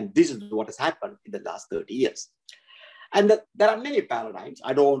understanding. And this is what has happened in the last 30 years. And there are many paradigms.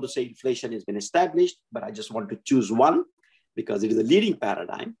 I don't want to say inflation has been established, but I just want to choose one because it is a leading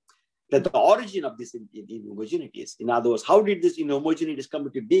paradigm, that the origin of this inhomogeneities, in other words, how did this inhomogeneities come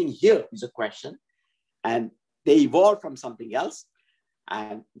into being here is a question. And they evolved from something else.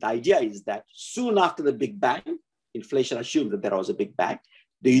 And the idea is that soon after the Big Bang, inflation assumed that there was a Big Bang,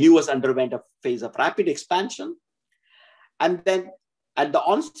 the universe underwent a phase of rapid expansion. And then at the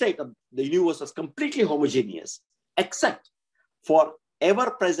onset of the universe was completely homogeneous, except for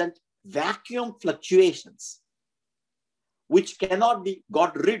ever-present vacuum fluctuations, which cannot be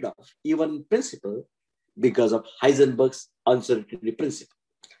got rid of, even in principle, because of Heisenberg's uncertainty principle.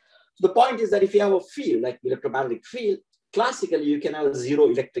 So the point is that if you have a field, like electromagnetic field, classically you can have 0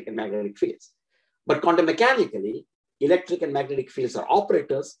 electric and magnetic fields. But quantum mechanically, electric and magnetic fields are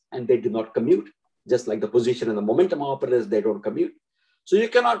operators and they do not commute. Just like the position and the momentum operators, they don't commute. So you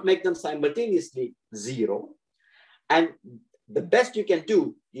cannot make them simultaneously 0. And the best you can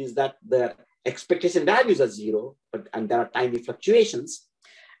do is that the expectation values are 0, and there are tiny fluctuations.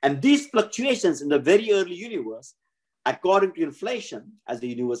 And these fluctuations in the very early universe, according to inflation, as the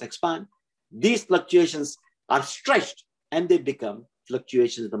universe expands, these fluctuations are stretched and they become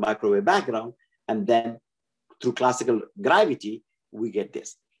fluctuations in the microwave background. And then through classical gravity, we get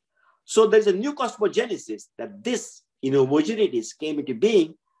this. So there's a new cosmogenesis that this inhomogeneities came into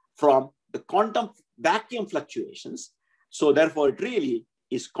being from the quantum vacuum fluctuations. So therefore, it really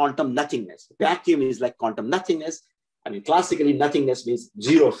is quantum nothingness. Vacuum is like quantum nothingness. I mean, classically, nothingness means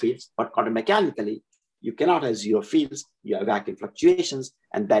zero fields, but quantum mechanically, you cannot have zero fields. You have vacuum fluctuations,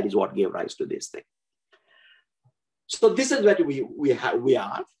 and that is what gave rise to this thing. So this is where we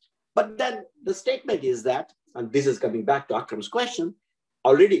are. But then the statement is that, and this is coming back to Akram's question,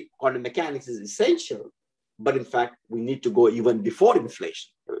 already quantum mechanics is essential, but in fact, we need to go even before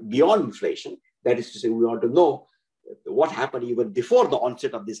inflation, beyond inflation. That is to say, we want to know what happened even before the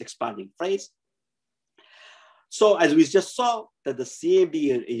onset of this expanding phase. So as we just saw, that the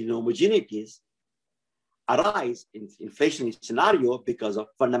CMB inhomogeneities arise in inflationary scenario because of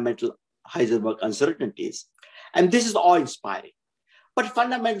fundamental Heisenberg uncertainties. And this is awe-inspiring. But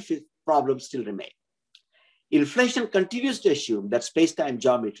fundamental problems still remain. Inflation continues to assume that space-time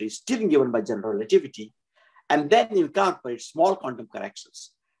geometry is still given by general relativity and then incorporates small quantum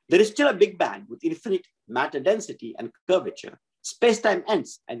corrections. There is still a Big Bang with infinite matter density and curvature. Space-time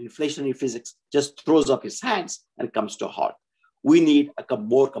ends and inflationary physics just throws up its hands and comes to a halt. We need a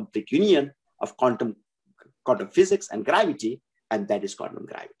more complete union of quantum physics and gravity, and that is quantum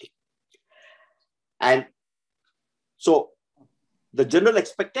gravity. And so the general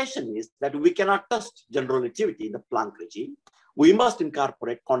expectation is that we cannot trust general relativity in the Planck regime. We must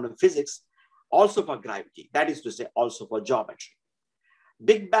incorporate quantum physics also for gravity, that is to say, also for geometry.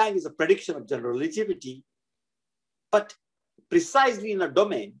 Big Bang is a prediction of general relativity, but precisely in a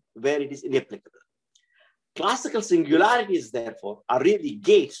domain where it is inapplicable. Classical singularities, therefore, are really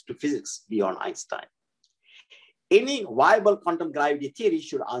gates to physics beyond Einstein. Any viable quantum gravity theory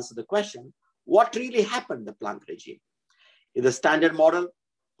should answer the question, what really happened in the Planck regime? In the standard model,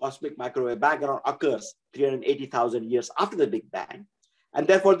 cosmic microwave background occurs 380,000 years after the Big Bang. And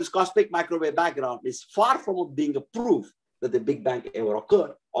therefore, this cosmic microwave background is far from being a proof that the Big Bang ever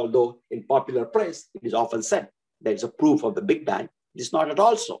occurred, although in popular press, it is often said that it's a proof of the Big Bang. It is not at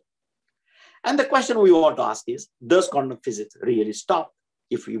all so. And the question we want to ask is, does quantum physics really stop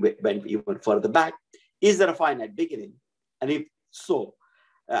if we went even further back? Is there a finite beginning? And if so,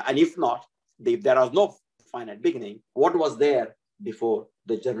 and if not, if there is no finite beginning, what was there before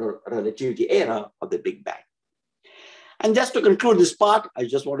the general relativity era of the Big Bang? And just to conclude this part, I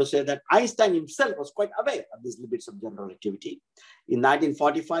just want to say that Einstein himself was quite aware of these limits of general relativity. In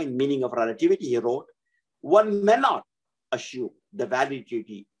 1945, in Meaning of Relativity, he wrote, one may not assume the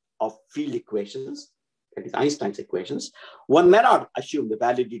validity of field equations, that is Einstein's equations. One may not assume the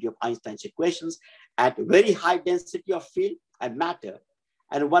validity of Einstein's equations at very high density of field and matter.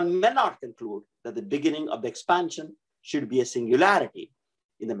 And one may not conclude that the beginning of the expansion should be a singularity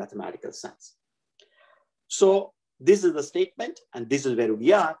in the mathematical sense. So this is the statement, and this is where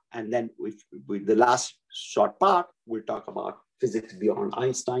we are. And then with the last short part, we'll talk about physics beyond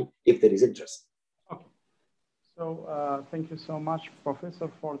Einstein, if there is interest. Okay. So thank you so much,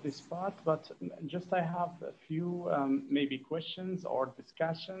 Professor, for this part. But just I have a few maybe questions or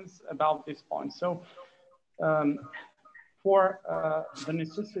discussions about this point. So for the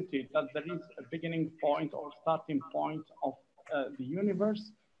necessity that there is a beginning point or starting point of the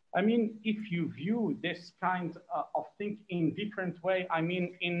universe, I mean, if you view this kind of thing in different way, I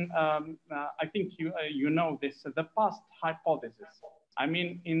mean, I think you know this, the past hypothesis, I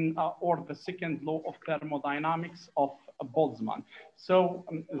mean, or the second law of thermodynamics of Boltzmann. So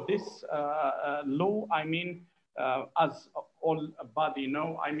this law, I mean, as all body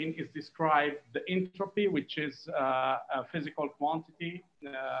know, I mean, is described the entropy, which is a physical quantity,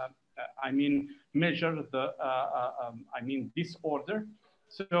 I mean, measure the, I mean, disorder.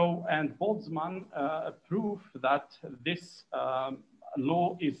 So, and Boltzmann proved that this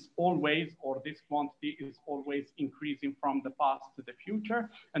law is always, or this quantity is always increasing from the past to the future.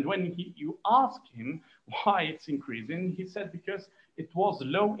 And when you ask him why it's increasing, he said because it was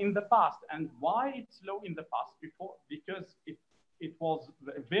low in the past. And why it's low in the past? Because it was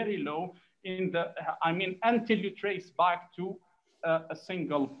very low in the, I mean, until you trace back to a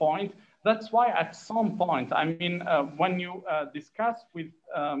single point. That's why at some point, I mean, when you discuss with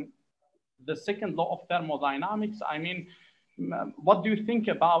the second law of thermodynamics, I mean, what do you think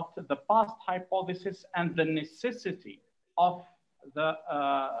about the past hypothesis and the necessity of the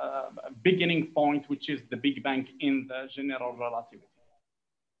beginning point, which is the Big Bang in the general relativity?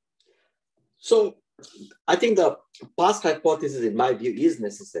 So I think the past hypothesis, in my view, is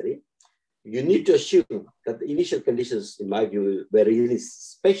necessary. You need to assume that the initial conditions, in my view, were really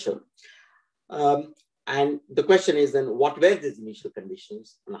special. And the question is then, what were these initial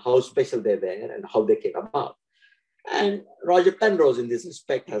conditions and how special they were and how they came about? And Roger Penrose, in this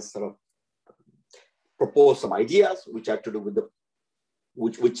respect, has sort of proposed some ideas which had to do with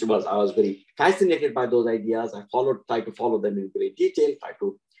I was very fascinated by those ideas. I tried to follow them in great detail, tried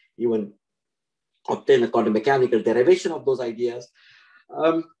to even obtain a quantum mechanical derivation of those ideas,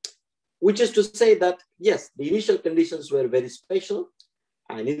 which is to say that, yes, the initial conditions were very special.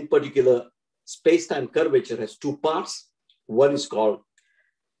 And in particular, space-time curvature has two parts. One is called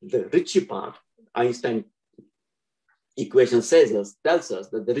the Ricci part. Einstein equation tells us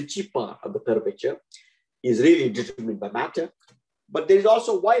that the Ricci part of the curvature is really determined by matter, but there is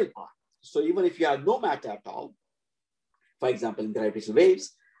also a wild part. So even if you have no matter at all, for example, in gravitational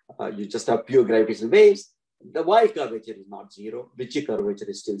waves, you just have pure gravitational waves, the wild curvature is not zero, Ricci curvature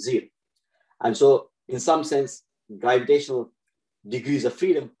is still zero. And so in some sense, gravitational degrees of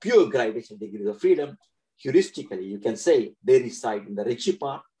freedom, pure gravitational degrees of freedom, heuristically, you can say they reside in the Ricci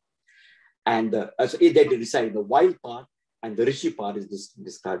part, and so they reside in the wild part, and the Ricci part is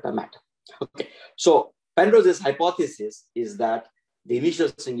described by matter. Okay, so Penrose's hypothesis is that the initial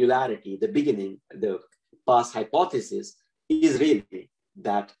singularity, the beginning, the past hypothesis is really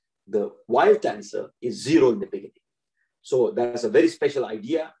that the wild tensor is zero in the beginning. So that's a very special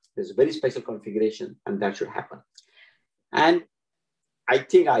idea. There's a very special configuration, and that should happen. And I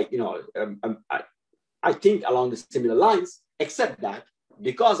think I think along the similar lines, except that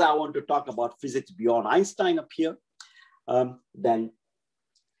because I want to talk about physics beyond Einstein up here, then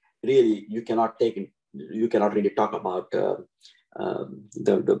really you cannot really talk about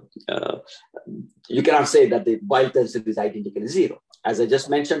you cannot say that the wild tensor is identical to zero. As I just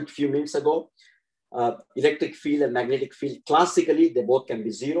mentioned a few minutes ago, electric field and magnetic field, classically, they both can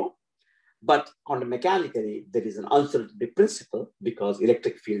be zero, but quantum mechanically, there is an uncertainty principle because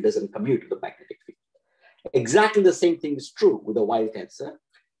electric field doesn't commute to the magnetic field. Exactly the same thing is true with the wild tensor.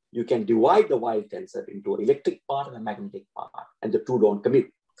 You can divide the wild tensor into an electric part and a magnetic part, and the two don't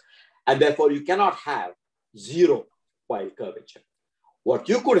commute. And therefore, you cannot have zero wild curvature. What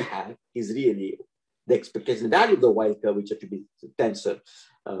you could have is really the expectation value of the wild curvature to be the tensor,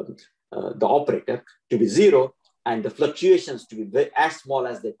 the operator, to be zero, and the fluctuations to be as small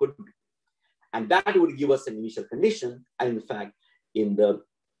as they could be. And that would give us an initial condition. And in fact, in the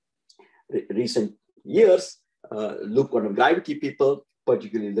recent years, loop quantum gravity people,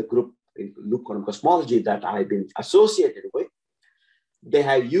 particularly the group in loop quantum cosmology that I've been associated with, they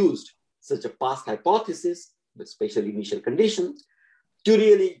have used such a past hypothesis with special initial conditions to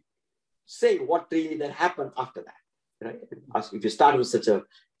really say what really then happened after that, right? If you start with such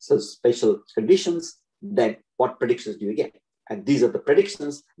special conditions, then what predictions do you get? And these are the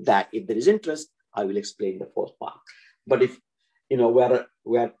predictions that, if there is interest, I will explain the fourth part. But if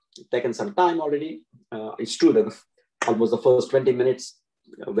we have taken some time already, it's true that almost the first 20 minutes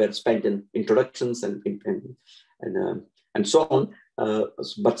were spent in introductions and so on.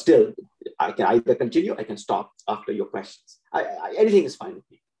 But still, I can either continue, I can stop after your questions. Anything is fine with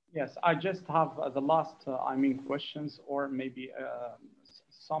me. Yes, I just have the last, questions or maybe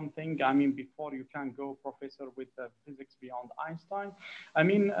something, before you can go, Professor, with physics beyond Einstein.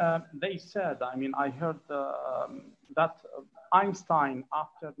 They said, I heard that Einstein,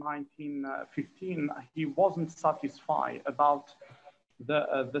 after 1915, he wasn't satisfied about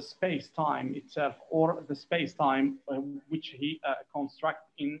the space-time itself, or the space-time which he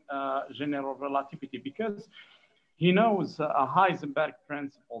constructs in general relativity, because he knows a Heisenberg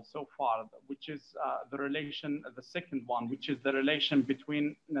principle so far, which is the relation, the second one, which is the relation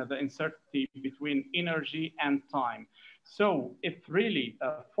between the uncertainty between energy and time. So if really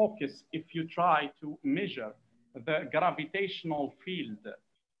focus, if you try to measure the gravitational field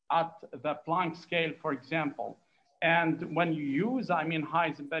at the Planck scale, for example, and when you use,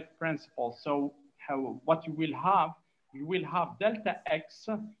 Heisenberg principle, so what you will have delta x,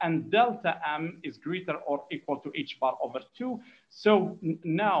 and delta m is greater or equal to h bar over 2. So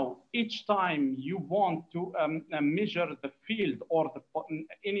now each time you want to measure the field or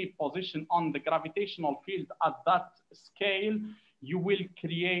any position on the gravitational field at that scale, you will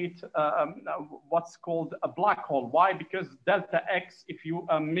create what's called a black hole. Why? Because delta x, if you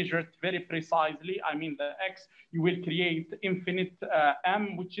measure it very precisely, the x, you will create infinite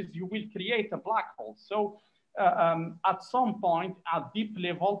m, which is you will create a black hole. So at some point, at deep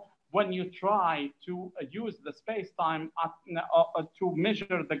level, when you try to use the space-time to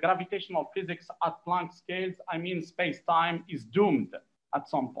measure the gravitational physics at Planck scales, space-time is doomed at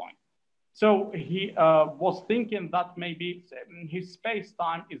some point. So he was thinking that maybe his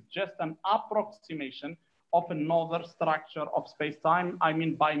space-time is just an approximation of another structure of space-time, I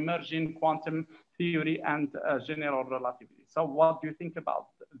mean, by merging quantum theory and general relativity. So what do you think about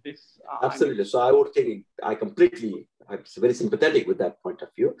this? Absolutely. So I would think, I'm very sympathetic with that point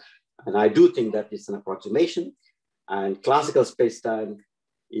of view. And I do think that it's an approximation, and classical space-time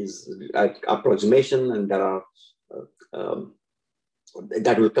is an approximation, and there are,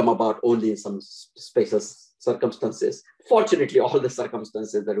 that will come about only in some special circumstances. Fortunately, all the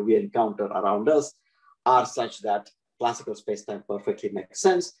circumstances that we encounter around us are such that classical space-time perfectly makes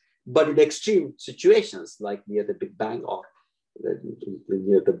sense. But in extreme situations, like near the Big Bang or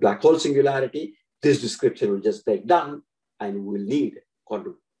near the black hole singularity, this description will just break down, and we'll need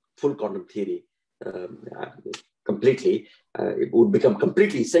full quantum theory completely. It would become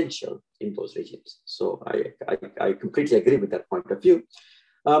completely essential in those regimes. So I completely agree with that point of view.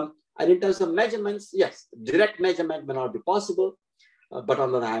 And in terms of measurements, yes, direct measurement may not be possible, but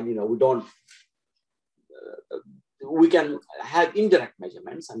on the other hand, we can have indirect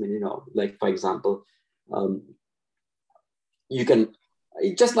measurements. I mean, like for example, you can,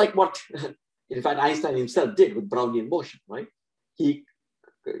 just like what, in fact, Einstein himself did with Brownian motion, right? He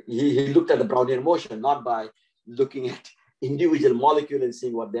looked at the Brownian motion not by looking at individual molecules and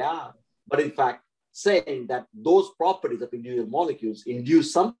seeing what they are, but in fact saying that those properties of individual molecules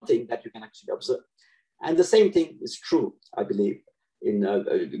induce something that you can actually observe. And the same thing is true, I believe,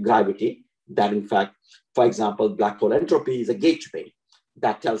 in gravity, that in fact, for example, black hole entropy is a gateway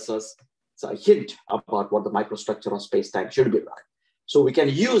that tells us, it's a hint about what the microstructure of space-time should be like. So we can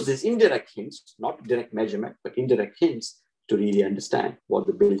use these indirect hints, not direct measurement, but indirect hints to really understand what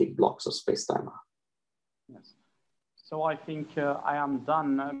the building blocks of space-time are. Yes. So I think I am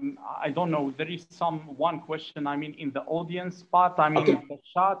done. I don't know, there is one question, I mean, in the audience part, I mean, okay, the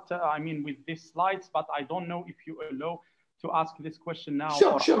chat, I mean, with these slides, but I don't know if you allow to ask this question now.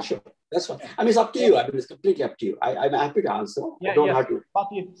 Sure. That's fine. I mean, it's up to you. I mean, it's completely up to you. I'm happy to answer. Yeah, I don't yes, have to. But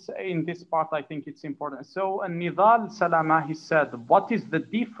it's in this part, I think it's important. So Nidal Salama, he said, what is the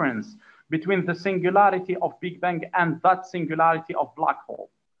difference between the singularity of Big Bang and that singularity of black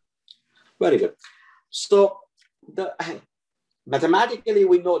hole? Very good. So mathematically,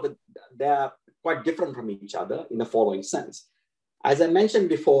 we know that they are quite different from each other in the following sense. As I mentioned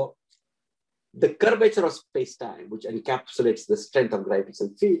before, the curvature of space-time, which encapsulates the strength of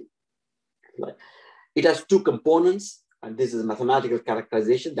gravitational field, it has two components, and this is a mathematical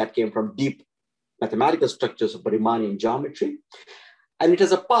characterization that came from deep mathematical structures of Riemannian geometry. And it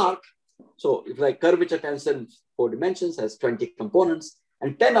has a part, so if like curvature tensor in 4 dimensions has 20 components,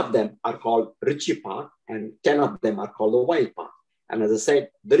 and 10 of them are called Ricci part, and 10 of them are called the wild part. And as I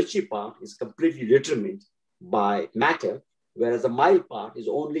said, the Ricci part is completely determined by matter, whereas the mild part is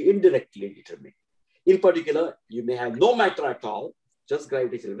only indirectly determined. In particular, you may have no matter at all, just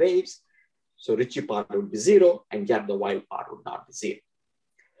gravitational waves. So Ricci part would be 0, and yet the wild part would not be 0.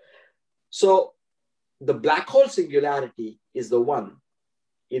 So the black hole singularity is the one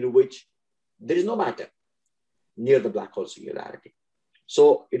in which there is no matter near the black hole singularity.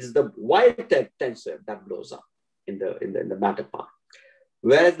 So it is the wild tensor that blows up in the matter part.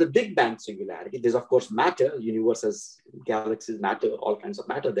 Whereas the Big Bang singularity, there's of course matter, universes, galaxies, matter, all kinds of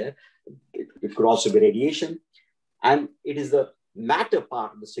matter there. It could also be radiation. And it is the matter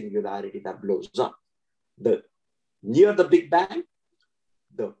part of the singularity that blows up. Near the Big Bang,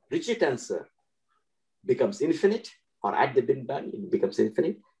 the Ricci tensor becomes infinite, or at the Big Bang, it becomes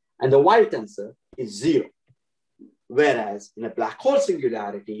infinite. And the wild tensor is 0. Whereas in a black hole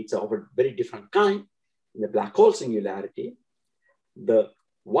singularity, it's of a very different kind. In the black hole singularity, the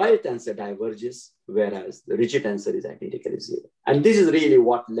wild tensor diverges, whereas the Ricci tensor is identically 0. And this is really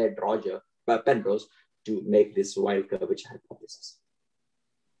what led Roger Penrose to make this wild curvature hypothesis.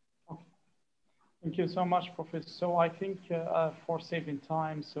 Okay. Thank you so much, Professor. So I think for saving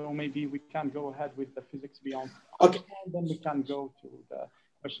time, so maybe we can go ahead with the physics beyond. Okay. And then we can go to the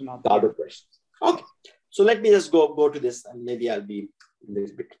question of the other questions. Okay. So let me just go to this, and maybe I'll be a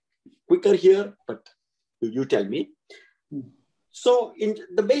little bit quicker here, but you tell me. So in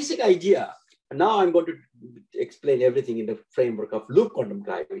the basic idea, now I'm going to explain everything in the framework of loop quantum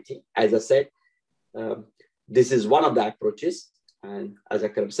gravity. As I said, this is one of the approaches. And as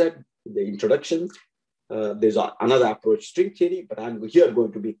Akram said, the introduction, there's another approach, string theory, but I'm here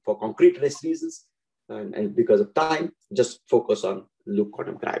going to be for concrete reasons and because of time, just focus on loop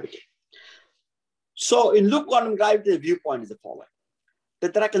quantum gravity. So in loop quantum gravity, the viewpoint is the following: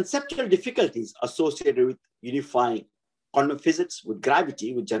 that there are conceptual difficulties associated with unifying quantum physics with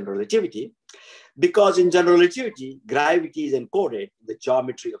gravity, with general relativity, because in general relativity, gravity is encoded in the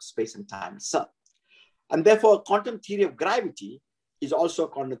geometry of space and time itself. And therefore, a quantum theory of gravity is also a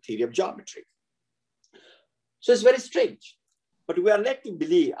quantum theory of geometry. So it's very strange, but we are led to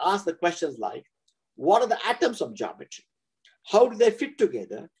believe, ask the questions like, what are the atoms of geometry? How do they fit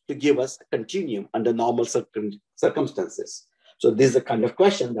together to give us a continuum under normal circumstances? So this is the kind of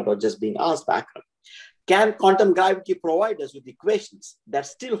question that was just being asked by Akram. Can quantum gravity provide us with equations that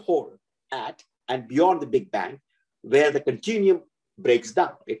still hold at and beyond the Big Bang, where the continuum breaks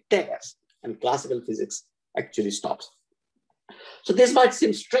down, it tears, and classical physics actually stops? So this might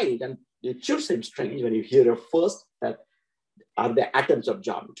seem strange, and it should seem strange when you hear first that are the atoms of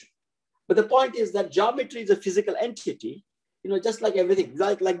geometry. But the point is that geometry is a physical entity, just like everything,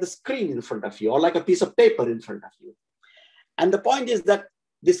 like the screen in front of you, or like a piece of paper in front of you. And the point is that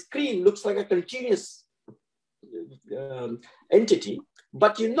the screen looks like a continuous entity,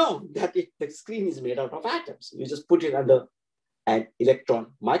 but you know that the screen is made out of atoms. You just put it under an electron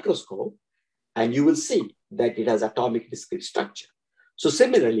microscope, and you will see that it has atomic discrete structure. So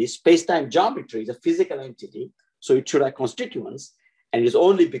similarly, space-time geometry is a physical entity, so it should have constituents, and it's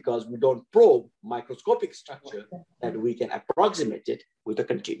only because we don't probe microscopic structure that we can approximate it with a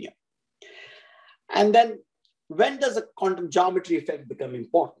continuum. And then when does a quantum geometry effect become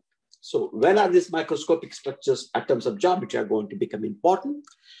important? So when are these microscopic structures, atoms of geometry, are going to become important?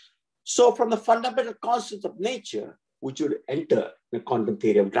 So from the fundamental constants of nature, which would enter the quantum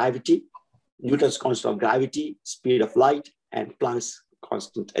theory of gravity, Newton's constant of gravity, speed of light, and Planck's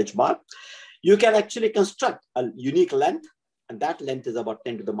constant h bar, you can actually construct a unique length, and that length is about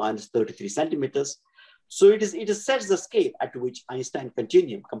 10 to the minus 33 centimeters. So it sets the scale at which Einstein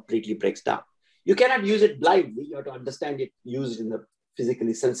continuum completely breaks down. You cannot use it blindly. You have to understand it, use it in a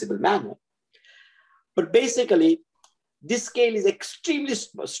physically sensible manner. But basically, this scale is extremely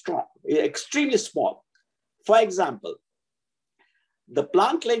strong, extremely small. For example, the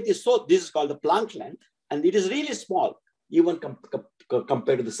Planck length is this is called the Planck length, and it is really small, even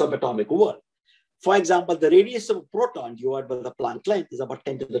compared to the subatomic world. For example, the radius of a proton divided by the Planck length is about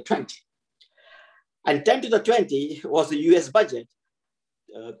 10 to the 20. And 10 to the 20 was the US budget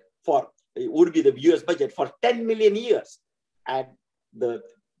would be the US budget for 10 million years at the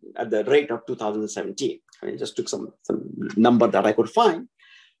rate of 2017. I just took some number that I could find.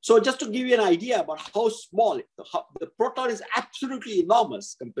 So just to give you an idea about how small, the proton is absolutely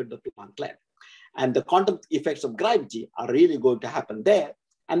enormous compared to the Planck length. And the quantum effects of gravity are really going to happen there.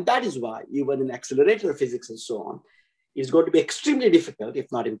 And that is why even in accelerator physics and so on, it's going to be extremely difficult,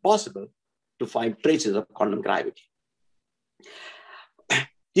 if not impossible, to find traces of quantum gravity.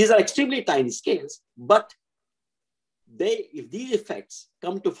 These are extremely tiny scales, but if these effects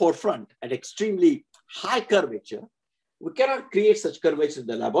come to forefront at extremely high curvature, we cannot create such curvature in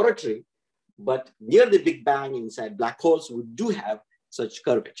the laboratory, but near the Big Bang inside black holes, we do have such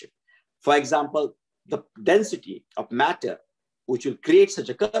curvature. For example, the density of matter, which will create such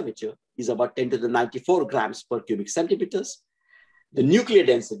a curvature, is about 10 to the 94 grams per cubic centimeters. The nuclear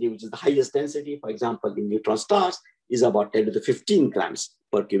density, which is the highest density, for example, in neutron stars, is about 10 to the 15 grams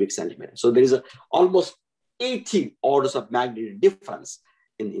per cubic centimeter. So there is almost 80 orders of magnitude difference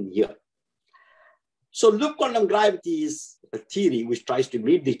in here. So loop quantum gravity is a theory which tries to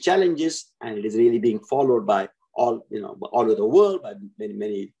meet the challenges, and it is really being followed by all over the world, by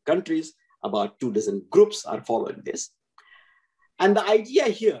many countries. About 24 groups are following this. And the idea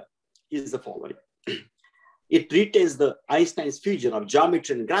here is the following. It retains the Einstein's fusion of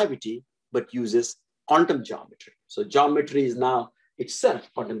geometry and gravity, but uses quantum geometry. So geometry is now itself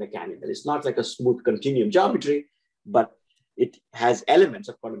quantum mechanical. It's not like a smooth continuum geometry, but it has elements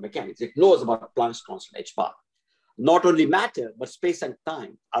of quantum mechanics. It knows about Planck's constant h bar. Not only matter, but space and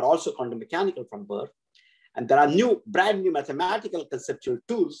time are also quantum mechanical from birth. And there are brand new mathematical conceptual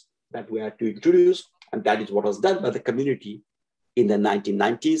tools that we had to introduce. And that is what was done by the community in the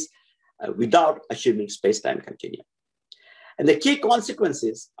 1990s without assuming space-time continuum. And the key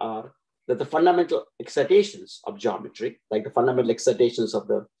consequences are that the fundamental excitations of geometry, like the fundamental excitations of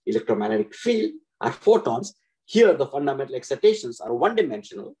the electromagnetic field, are photons. Here, the fundamental excitations are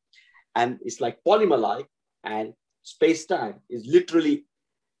one-dimensional, and it's like polymer-like, and space-time is literally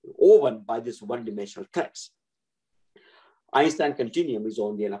woven by these one-dimensional threads. Einstein continuum is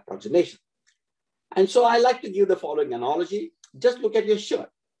only an approximation. And so I like to give the following analogy. Just look at your shirt.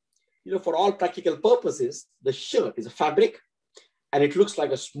 For all practical purposes, the shirt is a fabric, and it looks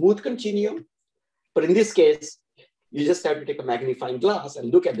like a smooth continuum. But in this case, you just have to take a magnifying glass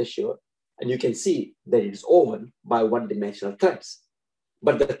and look at the shirt, and you can see that it is woven by one-dimensional threads.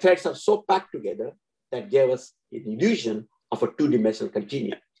 But the threads are so packed together that gave us an illusion of a two-dimensional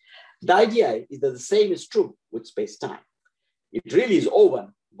continuum. The idea is that the same is true with space-time. It really is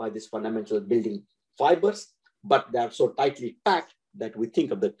woven by these fundamental building fibers, but they are so tightly packed that we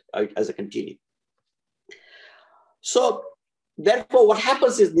think of it as a continuum. So therefore, what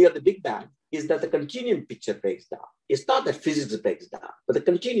happens is near the Big Bang is that the continuum picture breaks down. It's not that physics breaks down, but the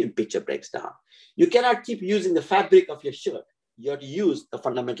continuum picture breaks down. You cannot keep using the fabric of your shirt. You have to use the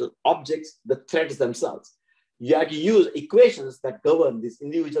fundamental objects, the threads themselves. You have to use equations that govern these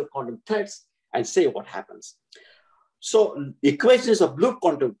individual quantum threads and say what happens. So equations of loop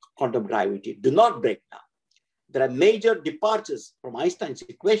quantum gravity do not break down. There are major departures from Einstein's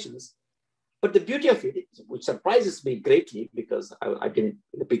equations, but the beauty of it, which surprises me greatly because I didn't,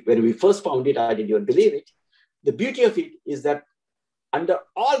 when we first found it, I didn't even believe it. The beauty of it is that under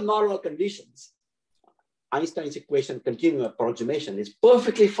all normal conditions, Einstein's equation continuum approximation is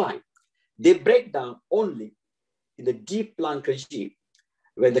perfectly fine. They break down only in the deep Planck regime,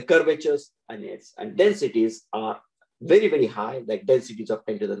 when the curvatures and densities are very, very high, like densities of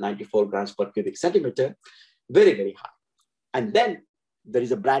 10 to the 94 grams per cubic centimeter, very, very high. And then there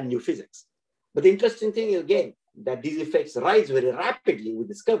is a brand new physics. But the interesting thing is, again, that these effects rise very rapidly with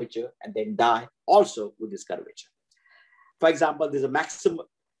this curvature and then die also with this curvature. For example, there's a maximum,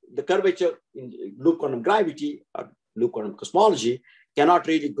 the curvature in loop quantum gravity or loop quantum cosmology cannot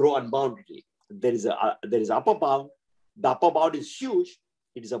really grow unboundedly. There is an upper bound. The upper bound is huge.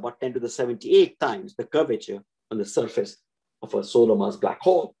 It is about 10 to the 78 times the curvature on the surface of a solar mass black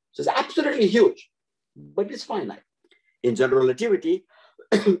hole. So it's absolutely huge, but it's finite. In general relativity,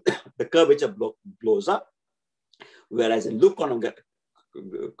 the curvature blows up, whereas in loop quantum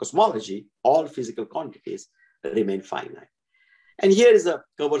cosmology, all physical quantities remain finite. And here is a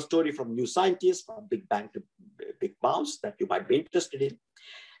cover story from New Scientist, from Big Bang to Big Bounce, that you might be interested in.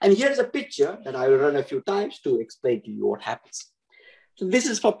 And here's a picture that I will run a few times to explain to you what happens. So this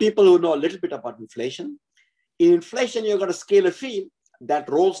is for people who know a little bit about inflation. In inflation, you're going to scale a field that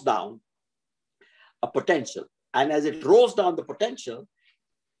rolls down a potential. And as it rolls down the potential,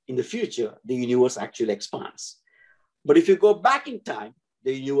 in the future, the universe actually expands. But if you go back in time,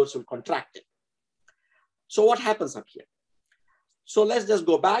 the universe will contract it. So what happens up here? So let's just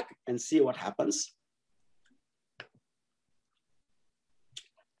go back and see what happens.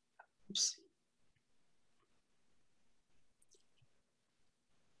 Oops.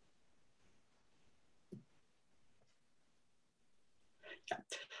 Yeah.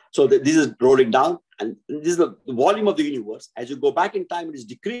 So this is rolling down, and this is the volume of the universe. As you go back in time, it is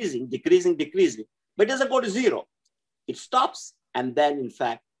decreasing, decreasing, decreasing, but it doesn't go to zero. It stops, and then in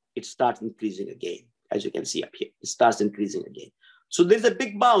fact, it starts increasing again. As you can see up here, it starts increasing again. So there's a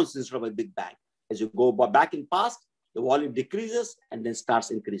big bounce instead of a big bang. As you go back in past, the volume decreases and then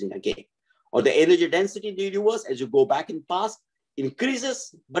starts increasing again. Or the energy density in the universe, as you go back in past,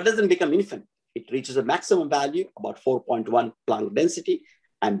 increases, but doesn't become infinite. It reaches a maximum value, about 4.1 Planck density,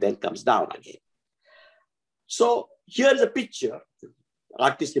 and then comes down again. So here is a picture,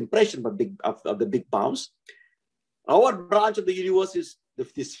 artist impression of the big bounce. Our branch of the universe is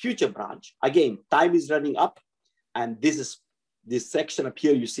this future branch. Again, time is running up, and this section up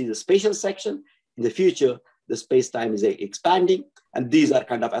here, you see the spatial section. In the future, the space-time is expanding, and these are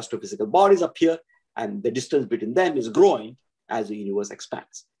kind of astrophysical bodies up here, and the distance between them is growing as the universe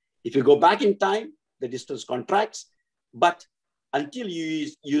expands. If you go back in time, the distance contracts, but until you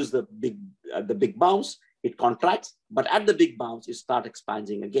use the big bounce, it contracts, but at the big bounce, it starts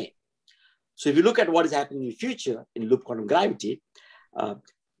expanding again. So if you look at what is happening in the future in loop quantum gravity,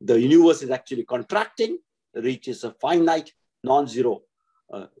 the universe is actually contracting, reaches a finite non-zero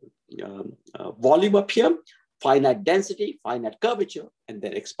volume up here, finite density, finite curvature, and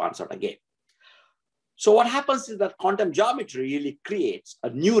then expands out again. So what happens is that quantum geometry really creates a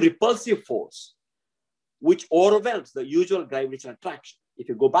new repulsive force which overwhelms the usual gravitational attraction. If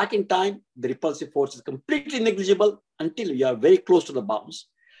you go back in time, the repulsive force is completely negligible until you are very close to the bounce.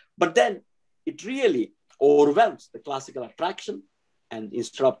 But then it really overwhelms the classical attraction, and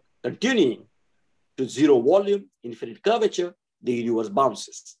instead of continuing to zero volume, infinite curvature, the universe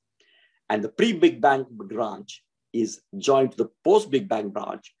bounces. And the pre-Big Bang branch is joined to the post-Big Bang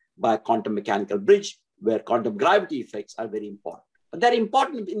branch by a quantum mechanical bridge where quantum gravity effects are very important. But they're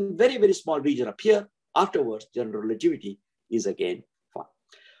important in very, very small region up here. Afterwards, general relativity is again fine.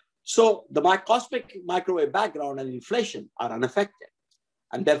 So the cosmic microwave background and inflation are unaffected.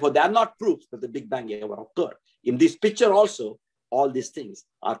 And therefore, they are not proofs that the Big Bang ever occurred. In this picture also, all these things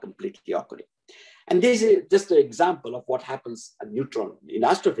are completely occurring. And this is just an example of what happens at neutron in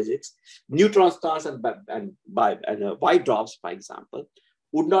astrophysics. Neutron stars and white dwarfs, for example,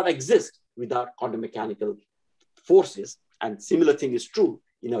 would not exist without quantum mechanical forces. And similar thing is true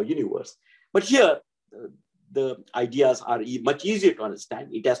in our universe. But here, the ideas are much easier to understand.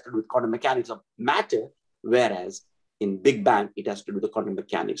 It has to do with quantum mechanics of matter, whereas in Big Bang, it has to do with the quantum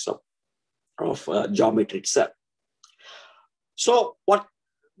mechanics of geometry itself. So what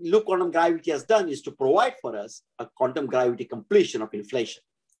loop quantum gravity has done is to provide for us a quantum gravity completion of inflation.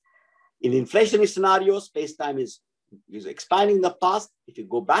 In inflationary scenarios, space-time is expanding in the past. If you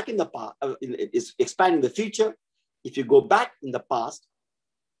go back in the past, it's expanding the future. If you go back in the past,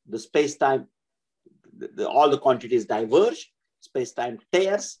 the space-time, all the quantities diverge, space-time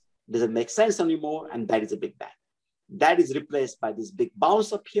tears, doesn't make sense anymore, and that is a Big Bang. That is replaced by this big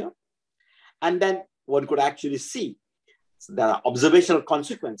bounce up here. And then one could actually see there are observational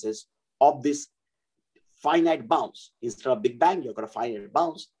consequences of this finite bounce. Instead of Big Bang, you've got a finite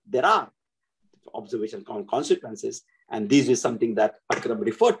bounce. There are observational consequences. And this is something that Akram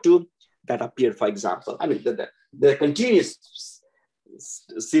referred to that appeared, for example. I mean, the continuous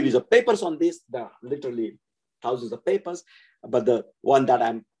series of papers on this. There are literally thousands of papers. But the one that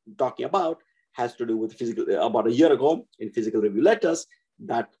I'm talking about has to do with physical, about a year ago in Physical Review Letters,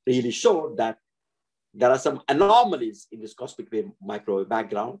 that really showed that there are some anomalies in this cosmic wave microwave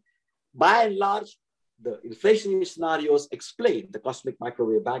background. By and large, the inflationary scenarios explain the cosmic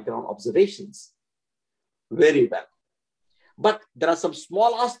microwave background observations very well. But there are some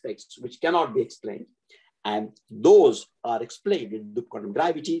small aspects which cannot be explained, and those are explained in loop quantum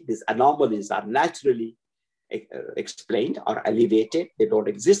gravity. These anomalies are naturally explained or alleviated. They don't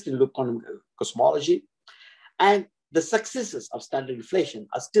exist in loop quantum cosmology. And the successes of standard inflation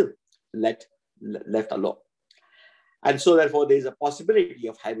are still left alone. And so therefore, there is a possibility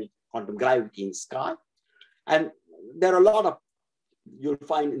of having quantum gravity in sky. And there are a lot of, you'll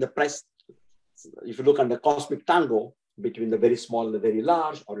find in the press, if you look at the cosmic tango between the very small and the very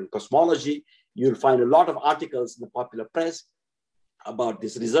large, or in cosmology, you'll find a lot of articles in the popular press about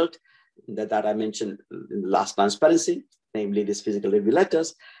this result that I mentioned in the last transparency, namely this Physical Review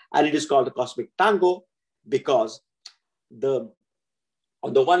Letters. And it is called the cosmic tango because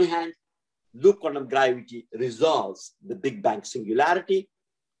on the one hand, loop quantum gravity resolves the Big Bang singularity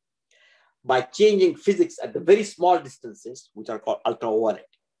by changing physics at the very small distances, which are called ultraviolet.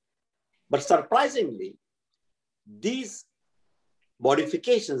 But surprisingly, these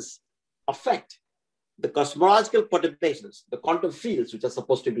modifications affect the cosmological perturbations, the quantum fields, which are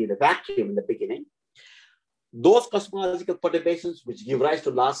supposed to be in the vacuum in the beginning. Those cosmological perturbations, which give rise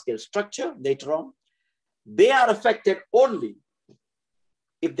to large-scale structure later on, they are affected only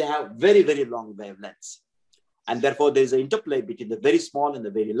if they have very, very long wavelengths. And therefore, there is an interplay between the very small and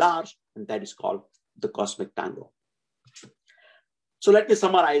the very large, and that is called the cosmic tango. So let me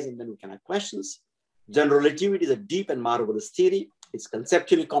summarize, and then we can have questions. General relativity is a deep and marvelous theory. It's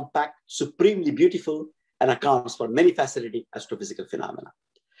conceptually compact, supremely beautiful, and accounts for many fascinating astrophysical phenomena.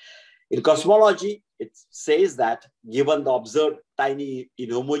 In cosmology, it says that given the observed tiny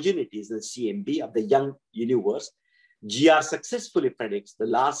inhomogeneities in the CMB of the young universe, GR successfully predicts the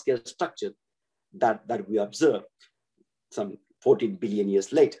large-scale structure that we observe some 14 billion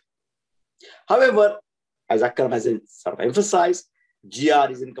years later. However, as Akram has sort of emphasized,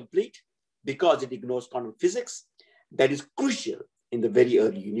 GR is incomplete because it ignores quantum physics that is crucial in the very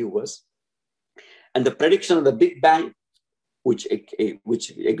early universe. And the prediction of the Big Bang, which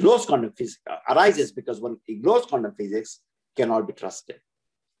ignores quantum physics, arises because one ignores quantum physics, cannot be trusted.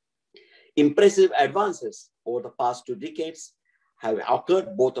 Impressive advances over the past 2 decades have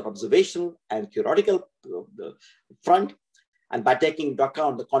occurred both on observational and theoretical front. And by taking into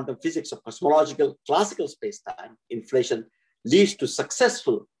account the quantum physics of cosmological classical space-time, inflation leads to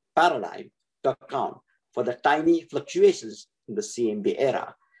successful paradigm to account for the tiny fluctuations in the CMB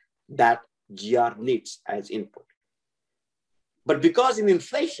era that GR needs as input. But because in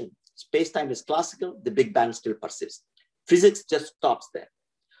inflation, space-time is classical, the Big Bang still persists. Physics just stops there.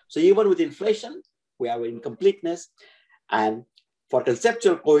 So even with inflation, we have incompleteness. And for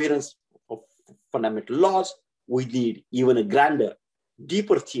conceptual coherence of fundamental laws, we need even a grander,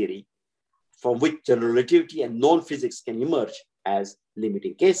 deeper theory from which general relativity and known physics can emerge as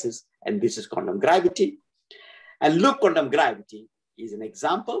limiting cases. And this is quantum gravity. And loop quantum gravity is an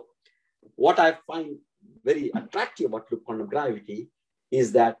example. What I find very attractive about loop quantum gravity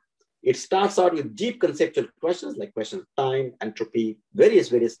is that it starts out with deep conceptual questions like questions of time, entropy, various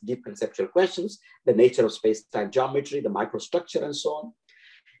deep conceptual questions, the nature of space-time geometry, the microstructure, and so on.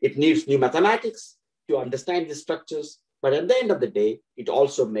 It needs new mathematics to understand these structures, but at the end of the day, it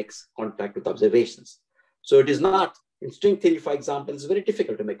also makes contact with observations. So it is not, in string theory, for example, it's very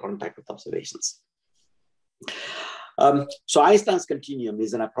difficult to make contact with observations. So Einstein's continuum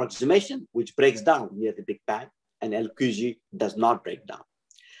is an approximation which breaks down near the Big Bang, and LQG does not break down.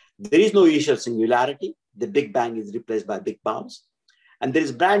 There is no initial singularity. The Big Bang is replaced by Big Bounce. And there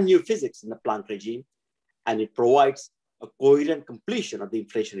is brand new physics in the Planck regime, and it provides a coherent completion of the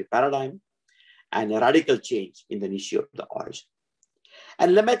inflationary paradigm and a radical change in the issue of the origin.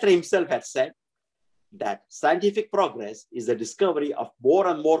 And Lemaitre himself had said that scientific progress is the discovery of more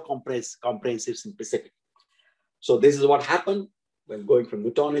and more comprehensive simplicity. So this is what happened when going from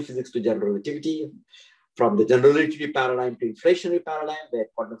Newtonian physics to general relativity, from the general relativity paradigm to inflationary paradigm, where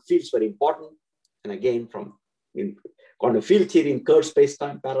quantum fields were important. And again, from quantum field theory in curved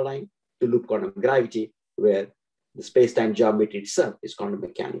space-time paradigm to loop quantum gravity, where the space-time geometry itself is quantum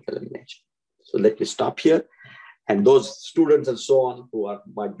mechanical in nature. So let me stop here. And those students and so on who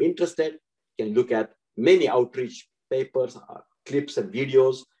might be interested can look at many outreach papers, clips and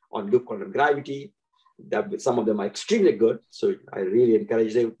videos on loop quantum gravity. Some of them are extremely good. So I really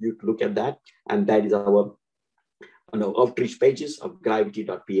encourage you to look at that. And that is our outreach pages of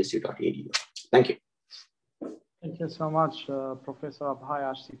gravity.psu.edu. Thank you. Thank you so much, Professor Abhay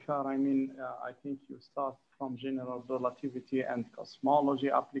Ashtekar. I mean, I think you start from general relativity and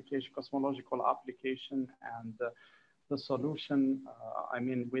cosmological application, and the solution, I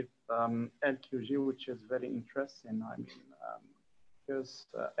mean, with LQG, which is very interesting. I mean, because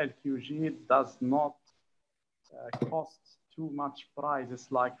LQG does not cost too much prices.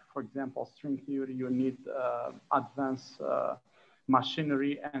 Like, for example, string theory, you need advanced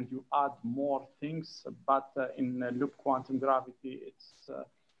machinery and you add more things, but in loop quantum gravity, it's,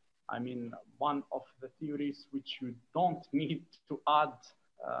 I mean, one of the theories which you don't need to add,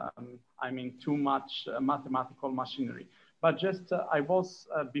 I mean, too much mathematical machinery. But just, I was,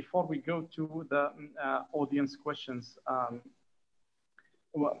 before we go to the audience questions,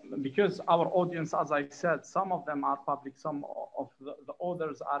 well, because our audience, as I said, some of them are public, some of the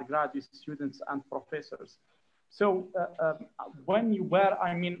others are graduate students and professors. So when you were,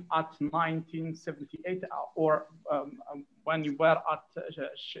 I mean, at 1978, or when you were at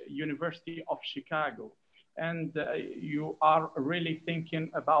University of Chicago, and you are really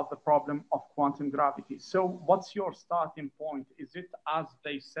thinking about the problem of quantum gravity. So what's your starting point? Is it, as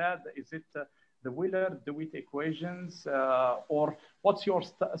they said, is it the Wheeler-DeWitt equations, or what's your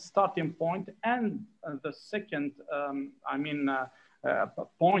starting point? And the second, I mean,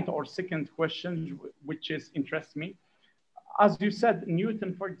 point or second question, which is interests me. As you said,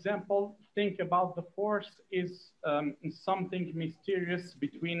 Newton, for example, think about the force is something mysterious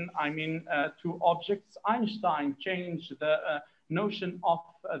between, I mean, two objects. Einstein changed the notion of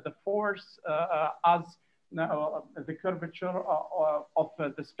the force as the curvature of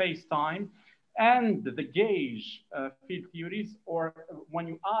the space-time. And the gauge field theories, or when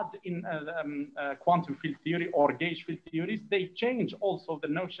you add in quantum field theory or gauge field theories, they change also the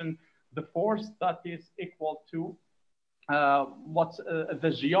notion, the force that is equal to what's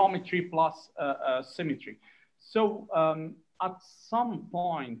the geometry plus symmetry. So at some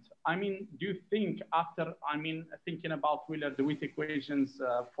point, I mean, do you think after, I mean, thinking about Wheeler-DeWitt equations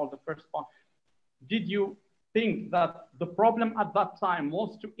for the first part, did you think that the problem at that time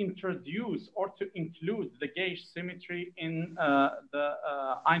was to introduce or to include the gauge symmetry in the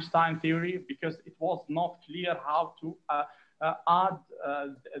Einstein theory, because it was not clear how to add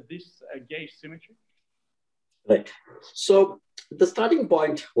this gauge symmetry? Right. So the starting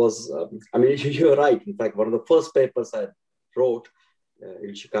point was, I mean, you're right. In fact, one of the first papers I wrote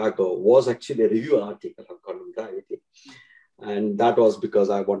in Chicago was actually a review article on quantum gravity. And that was because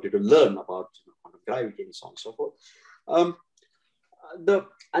I wanted to learn about quantum gravity and so on and so forth.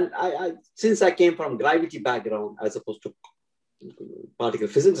 Since I came from gravity background as opposed to particle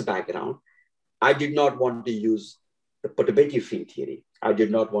physics background, I did not want to use the perturbative field theory. I did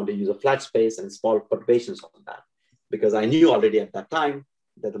not want to use a flat space and small perturbations on that, because I knew already at that time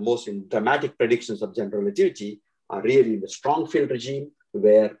that the most dramatic predictions of general relativity are really in the strong field regime,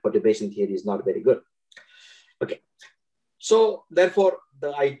 where perturbation theory is not very good. Okay. So therefore,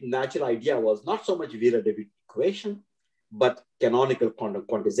 the natural idea was not so much Wheeler-DeWitt equation, but canonical quantum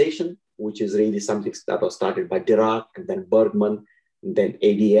quantization, which is really something that was started by Dirac and then Bergman, and then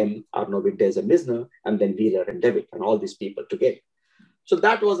ADM, Arnaud Wittes and Misner, and then Wheeler and DeWitt and all these people together. So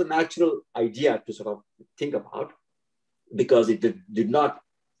that was a natural idea to sort of think about, because it did not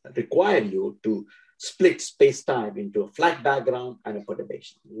require you to split space-time into a flat background and a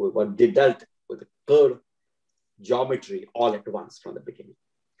perturbation. What they dealt with the curve geometry all at once from the beginning.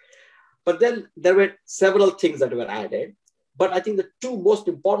 But then there were several things that were added, but I think the two most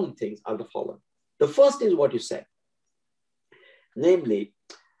important things are the following. The first is what you said, namely,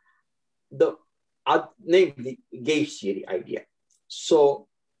 the namely gauge theory idea. So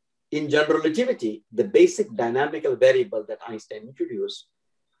in general relativity, the basic dynamical variable that Einstein introduced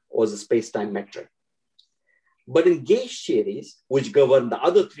was a space-time metric. But in gauge theories, which govern the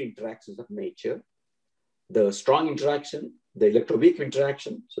other three interactions of nature, the strong interaction, the electroweak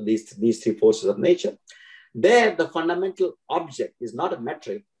interaction, so these three forces of nature, there the fundamental object is not a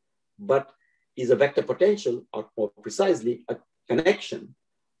metric, but is a vector potential, or more precisely, a connection,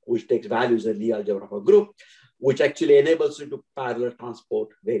 which takes values in the algebra of a group, which actually enables you to parallel transport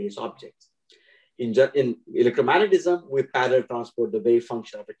various objects. In electromagnetism, we parallel transport the wave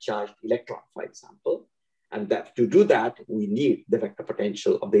function of a charged electron, for example. And that to do that, we need the vector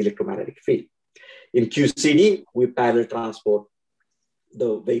potential of the electromagnetic field. In QCD, we parallel transport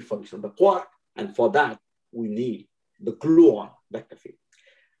the wave function of the quark. And for that, we need the gluon vector field.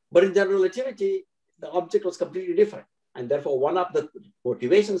 But in general relativity, the object was completely different. And therefore, one of the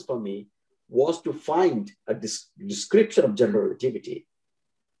motivations for me was to find a description of general relativity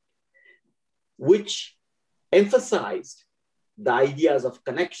which emphasized the ideas of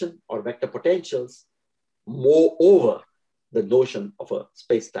connection or vector potentials more over the notion of a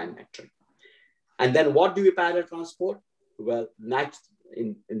space-time metric. And then what do we parallel transport? Well, next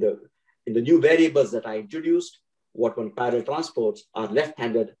in the new variables that I introduced, what one parallel transports are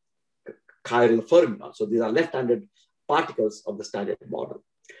left-handed chiral fermions. So these are left-handed particles of the standard model.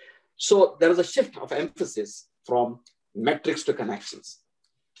 So there was a shift of emphasis from metrics to connections.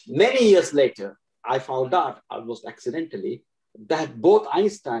 Many years later, I found out almost accidentally that both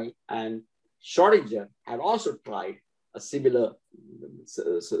Einstein and Schrödinger had also tried a similar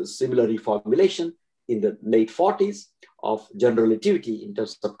reformulation in the late 40s of general relativity in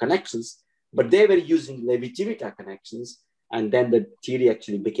terms of connections, but they were using Levi-Civita connections, and then the theory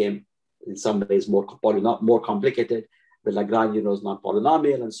actually became, in some ways, more complicated. The Lagrangian was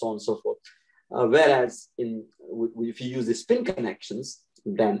non-polynomial, and so on and so forth. Whereas if you use the spin connections,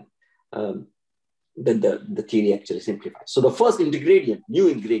 then the theory actually simplifies. So the first new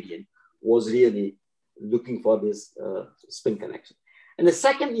ingredient, was really looking for this spin connection. And the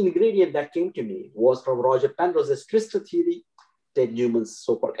second ingredient that came to me was from Roger Penrose's twistor theory, Ted Newman's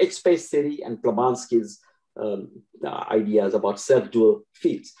so-called H-space theory, and Plavansky's ideas about self-dual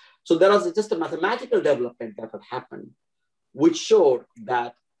fields. So there was just a mathematical development that had happened, which showed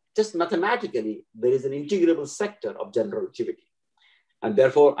that just mathematically, there is an integrable sector of general relativity. And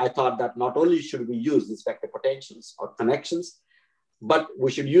therefore, I thought that not only should we use these vector potentials or connections, but we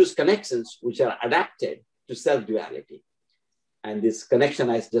should use connections which are adapted to self-duality. And this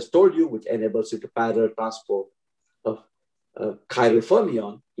connection I just told you, which enables you to parallel transport of chiral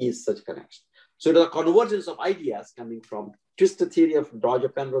fermion, is such a connection. So the convergence of ideas coming from twistor theory of Roger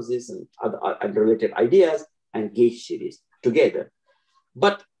Penrose's and other related ideas and gauge theories together.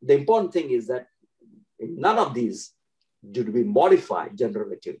 But the important thing is that in none of these did we modify general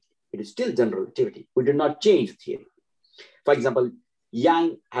relativity. It is still general relativity. We did not change theory. For example,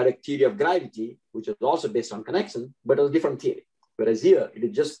 Yang had a theory of gravity, which was also based on connection, but it was a different theory. Whereas here, it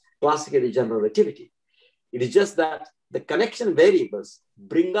is just classically general relativity. It is just that the connection variables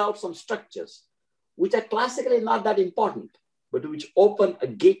bring out some structures which are classically not that important, but which open a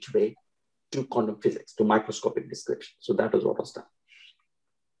gateway to quantum physics, to microscopic description. So that is what was done.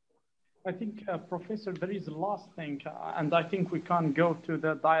 I think, Professor, there is a last thing, and I think we can't go to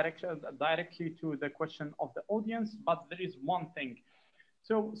the directly to the question of the audience, but there is one thing.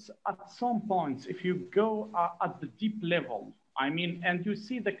 So at some points, if you go at the deep level, I mean, and you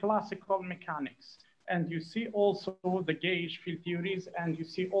see the classical mechanics, and you see also the gauge field theories, and you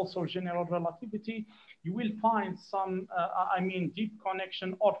see also general relativity, you will find some, deep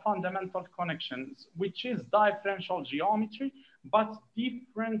connection or fundamental connections, which is differential geometry, but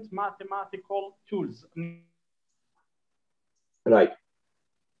different mathematical tools. Right.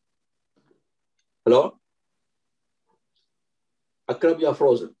 Hello? Akram, you are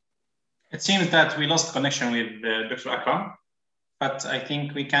frozen. It seems that we lost connection with Dr. Akram, but I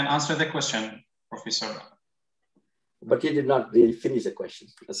think we can answer the question, Professor. But he did not really finish the question.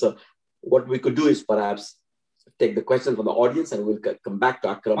 So what we could do is perhaps take the question from the audience and we'll come back to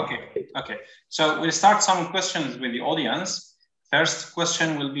Akram. Okay. So we'll start some questions with the audience. First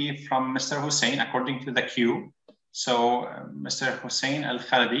question will be from Mr. Hussein, according to the queue. So Mr. Hussein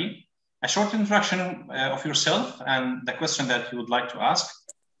Al-Khalidi, a short introduction of yourself and the question that you would like to ask.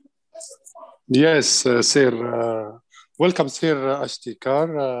 Yes, sir. Welcome, Sir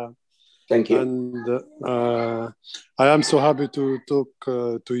Ashtekar. Thank you. And I am so happy to talk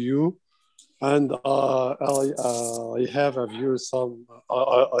to you. And I have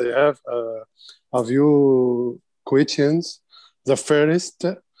a few questions. The first,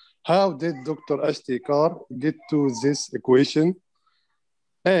 how did Dr. Ashtekar get to this equation?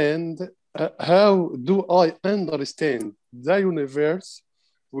 And how do I understand the universe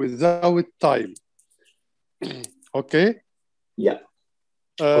without time? Okay? Yeah.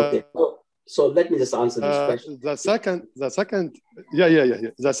 Okay. So let me just answer this question. The second, The second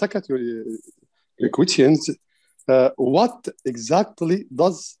question is, what exactly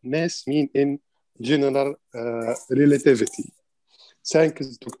does mass mean in general relativity? Thank you,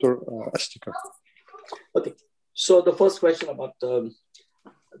 Dr. Ashtekar. Okay. So the first question about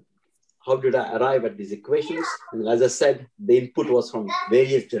how did I arrive at these equations? And as I said, the input was from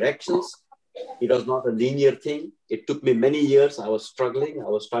various directions. It was not a linear thing. It took me many years. I was struggling. I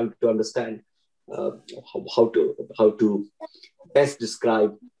was trying to understand how to best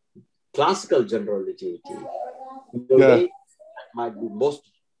describe classical general relativity in the way that might be most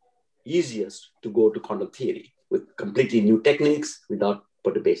easiest to go to quantum theory with completely new techniques without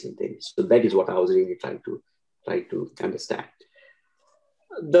perturbation things. So that is what I was really trying to understand.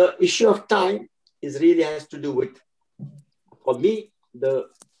 The issue of time really has to do with, for me, the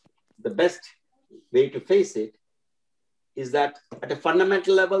best way to face it is that at a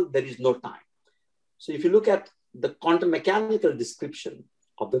fundamental level, there is no time. So if you look at the quantum mechanical description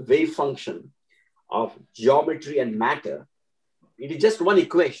of the wave function of geometry and matter, it is just one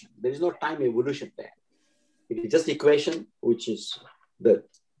equation. There is no time evolution there. It is just equation, which is the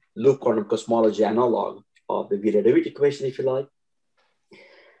loop quantum cosmology analog of the Viera-David equation, if you like.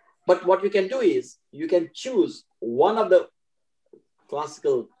 But what you can do is you can choose one of the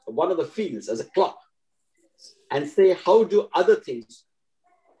fields as a clock and say, how do other things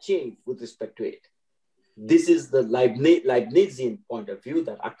change with respect to it? This is the Leibnizian point of view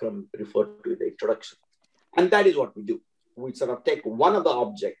that Akram referred to in the introduction. And that is what we do. We sort of take one of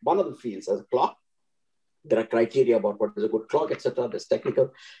the fields as a clock. There are criteria about what is a good clock, etc. That's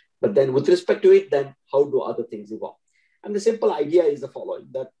technical. But then with respect to it, then how do other things evolve? And the simple idea is the following,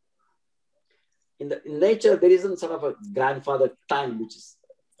 that in nature, there isn't sort of a grandfather time which is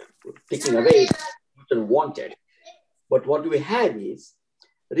ticking away and wanted. But what we have is,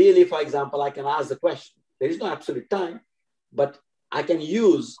 really, for example, I can ask the question. There is no absolute time, but I can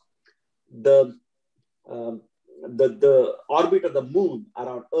use the orbit of the moon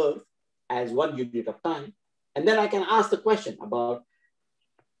around Earth as one unit of time. And then I can ask the question about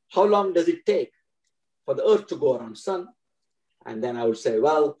how long does it take for the Earth to go around Sun? And then I would say,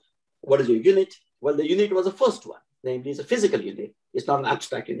 well, what is your unit? Well, the unit was the first one, namely it's a physical unit. It's not an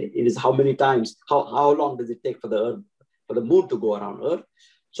abstract unit. It is how many times, how long does it take for the moon to go around Earth?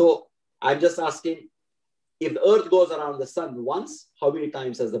 So I'm just asking, if the Earth goes around the Sun once, how many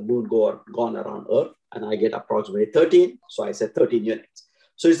times has the moon gone around Earth? And I get approximately 13. So I said 13 units.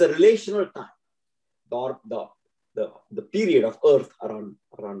 So it's a relational time. The period of Earth around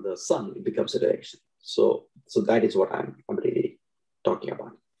the Sun, it becomes a relation. So that is what I'm really talking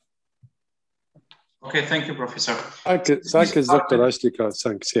about. Okay, thank you, Professor. Thank you, Dr. Ashtekar.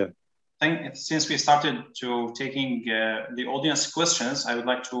 Thanks. Yeah. Since we started to taking the audience questions, I would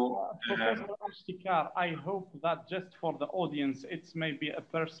like to... Professor Ashtekar, I hope that just for the audience, it's maybe a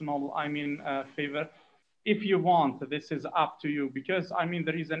personal, favor. If you want, this is up to you, because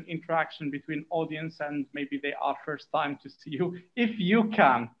there is an interaction between audience and maybe they are first time to see you. If you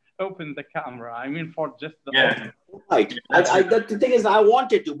can open the camera, for just the audience. Right. The thing is, I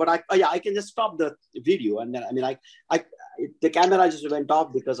wanted to, but I can just stop the video, and then the camera just went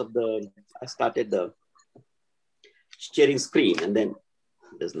off because of I started the sharing screen, and then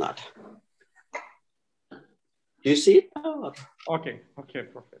there's not. Do you see it? Oh. Okay,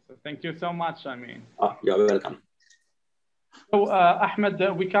 Professor. Thank you so much. You're welcome. So, Ahmed,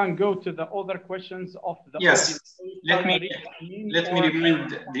 we can go to the other questions of the yes. audience. Let me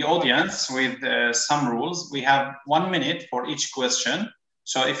remind the audience with some rules. We have 1 minute for each question.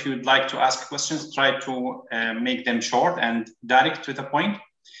 So if you'd like to ask questions, try to make them short and direct to the point.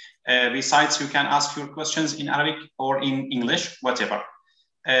 Besides, you can ask your questions in Arabic or in English, whatever.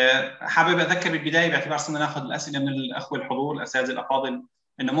 حابب أذكر بالبداية باعتبار صرنا ناخذ الأسئلة من الأخوة الحضور الأساتذة الأفاضل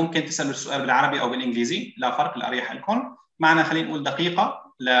إنه ممكن تسألوا السؤال بالعربي أو بالإنجليزي، لا فرق، الأريح لكم. معنا خلينا نقول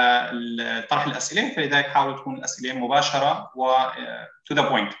دقيقة لطرح الأسئلة، فلذلك حاولوا تكون الأسئلة مباشرة و to the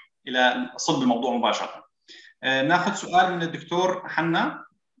point، إلى صلب الموضوع مباشرة. ناخذ سؤال من الدكتور حنا.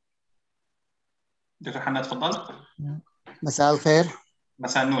 دكتور حنا تفضل. مساء الخير.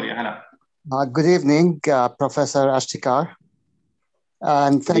 مساء النور، يا هلا. Good evening, Professor Ashtekar.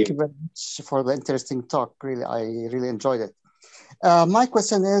 And thank you very much for the interesting talk. Really, I really enjoyed it. My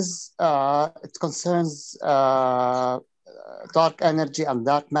question is, it concerns dark energy and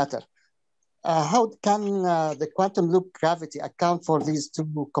dark matter. how can the quantum loop gravity account for these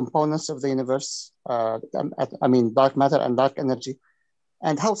two components of the universe? I mean, dark matter and dark energy.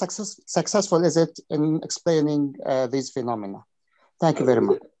 And how successful is it in explaining these phenomena? Thank you very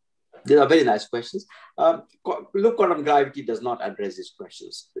much. These are very nice questions. Loop quantum gravity does not address these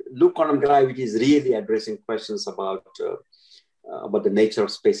questions. Loop quantum gravity is really addressing questions about the nature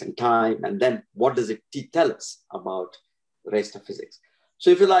of space and time, and then what does it tell us about the rest of physics. So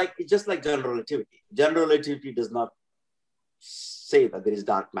if you like, it's just like general relativity. General relativity does not say that there is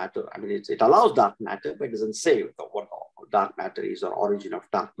dark matter. I mean, it allows dark matter, but it doesn't say what dark matter is or origin of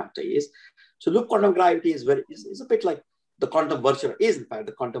dark matter is. So loop quantum gravity is a bit like the quantum virtue, is in fact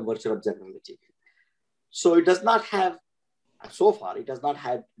the quantum virtue of general relativity. So it does not have, so far, it does not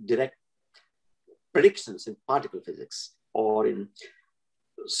have direct predictions in particle physics or in,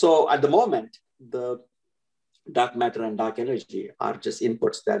 so at the moment, the dark matter and dark energy are just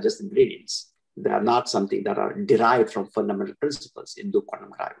inputs, they are just ingredients. They are not something that are derived from fundamental principles in loop quantum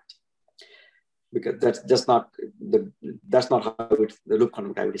gravity. Because that's just not the how the loop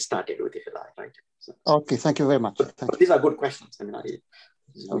quantum gravity started with, if you like, right? So, okay, thank you very much. But these are good questions. I mean,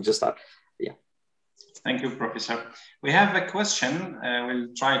 we just start, yeah. Thank you, Professor. We have a question. We'll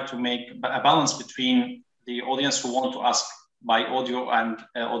try to make a balance between the audience who want to ask by audio and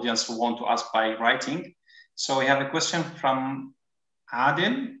audience who want to ask by writing. So we have a question from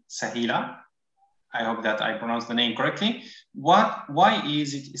Adil Sahila. I hope that I pronounced the name correctly. Why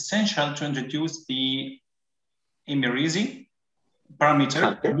is it essential to introduce the Emirezi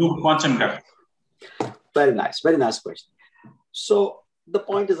parameter to quantum gravity? Very nice question. So the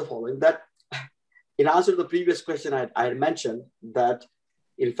point is the following, that in answer to the previous question, I had mentioned that,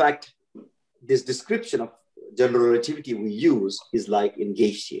 in fact, this description of general relativity we use is like in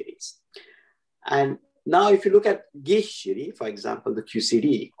gauge theories. And now if you look at gauge theory, for example, the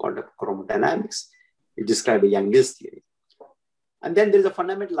QCD, quantum chromodynamics, you describe a Young-Mills theory. And then there's a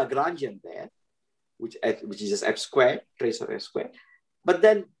fundamental Lagrangian there, which is just f squared, trace of f squared. But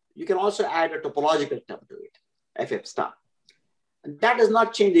then you can also add a topological term to it, ff star. And that does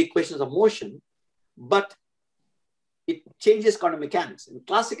not change the equations of motion, but it changes quantum mechanics. And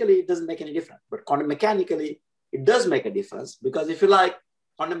classically, it doesn't make any difference. But quantum mechanically, it does make a difference, because if you like,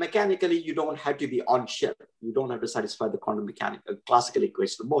 quantum mechanically, you don't have to be on shell. You don't have to satisfy the quantum mechanical classical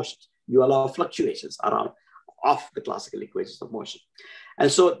equations of motion. You allow fluctuations around of the classical equations of motion. And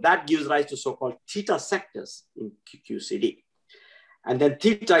so that gives rise to so-called theta sectors in QCD. And then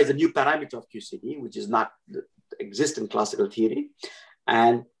theta is a new parameter of QCD, which is not exist in classical theory.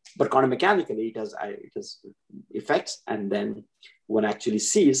 But quantum mechanically, it has effects. And then one actually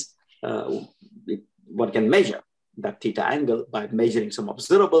sees, one can measure that theta angle by measuring some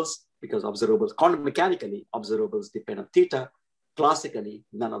observables, because observables, quantum mechanically, observables depend on theta. Classically,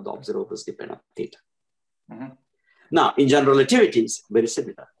 none of the observables depend on theta. Mm-hmm. Now, in general relativity, it's very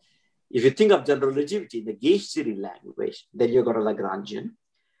similar. If you think of general relativity in the gauge theory language, then you've got a Lagrangian.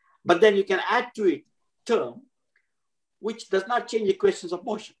 But then you can add to it term, which does not change equations of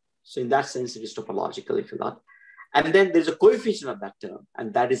motion. So in that sense, it is topological, if you like. And then there's a coefficient of that term,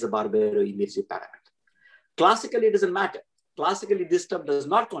 and that is a Barbero-Emirezi parameter. Classically, it doesn't matter. Classically, this term does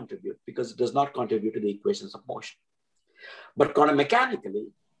not contribute, because it does not contribute to the equations of motion. But quantum mechanically,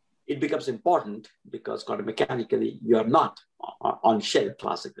 it becomes important, because quantum mechanically, you are not on shell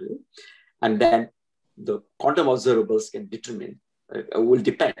classically. And then the quantum observables can determine, will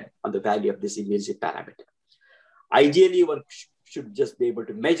depend on the value of this Emirezi parameter. Ideally, one should just be able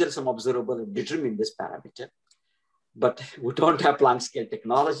to measure some observable and determine this parameter. But we don't have Planck scale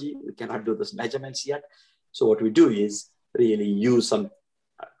technology. We cannot do those measurements yet. So what we do is really use some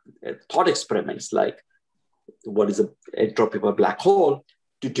thought experiments, like what is the entropy of a black hole,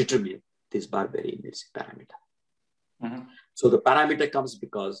 to determine this Barbero-Emirezi parameter. Mm-hmm. So the parameter comes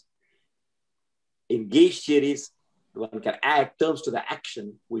because in gauge theories, one can add terms to the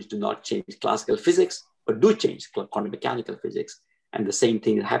action which do not change classical physics, but do change quantum mechanical physics. And the same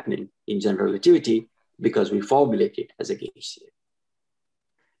thing is happening in general relativity, because we formulate it as a gauge theory.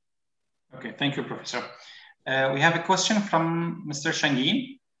 Okay, thank you, Professor. We have a question from Mr.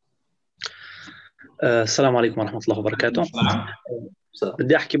 Shangin. السلام عليكم ورحمة الله وبركاته.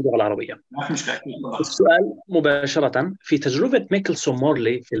 بدي أحكي باللغة العربية. السؤال مباشرة: في تجربة ميكلسون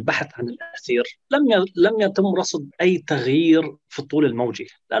مورلي في البحث عن الأثير لم يتم رصد أي تغيير في الطول الموجي،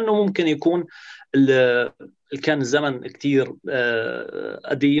 لأنه ممكن يكون كان الزمن كتير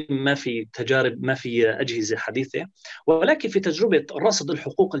قديم، ما في تجارب، ما في أجهزة حديثة. ولكن في تجربة رصد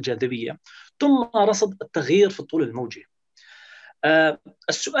الحقوق الجاذبية تم رصد التغيير في الطول الموجي.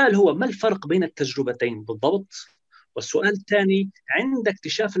 السؤال هو: ما الفرق بين التجربتين بالضبط؟ والسؤال الثاني عند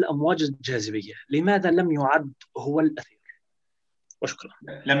اكتشاف الأمواج الجاذبية لماذا لم يعد هو الأثير؟ وشكرا.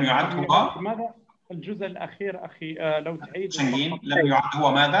 لم يعد هو ماذا؟ الجزء الأخير أخي لو تعيد. لم يعد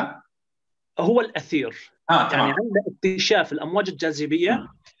هو ماذا؟ هو الأثير. تمام. يعني عند اكتشاف الأمواج الجاذبية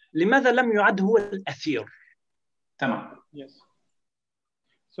لماذا لم يعد هو الأثير؟ تمام. Yes.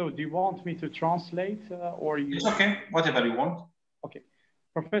 So do you want me to translate or you? It's okay. Whatever you want. Okay.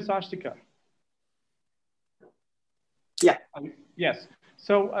 Professor Ashtekar. Yeah. Yes.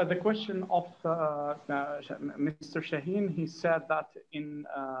 So the question of Mr. Shaheen, he said that in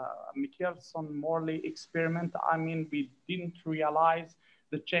Michelson-Morley experiment, I mean, we didn't realize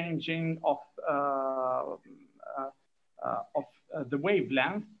the changing of the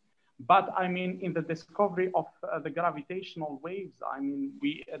wavelength. But I mean, in the discovery of the gravitational waves, I mean,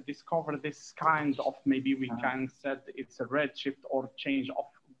 we discovered this kind of, maybe we can say it's a redshift or change of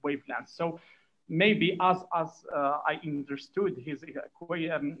wavelength. So maybe as I understood his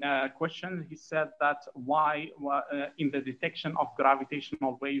question, he said that why in the detection of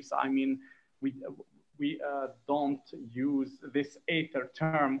gravitational waves, I mean, we don't use this ether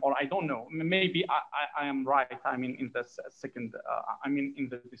term, or I don't know, maybe I am right, I mean, in the second, I mean, in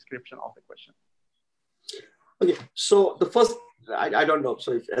the description of the question. Okay, so the first, I don't know,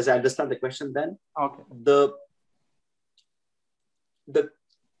 so if, as I understand the question then, okay,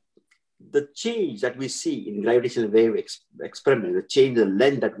 the change that we see in gravitational wave experiment, the change in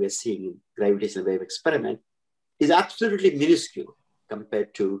length that we're seeing in gravitational wave experiment is absolutely minuscule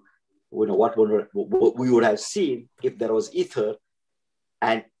compared to what we would have seen if there was ether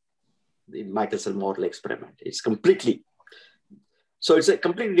and the Michelson-Morley experiment. It's completely, so it's a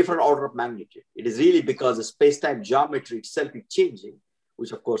completely different order of magnitude. It is really because the space-time geometry itself is changing,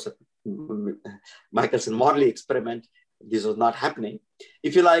 which of course, Michelson-Morley experiment, this was not happening.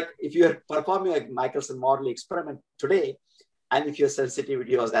 If you like, if you're performing a Michelson-Morley experiment today, and if your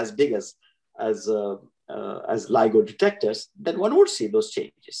sensitivity was as big as LIGO detectors, then one would see those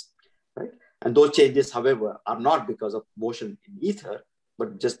changes. Right? And those changes, however, are not because of motion in ether,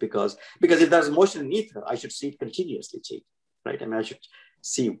 but just because if there's motion in ether, I should see it continuously change, right? I mean, I should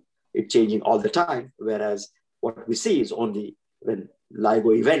see it changing all the time, whereas what we see is only when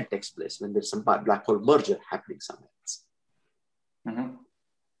LIGO event takes place, when there's some black hole merger happening somewhere else. Mm-hmm.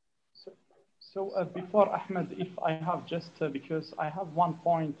 So before Ahmed, if I have just, because I have one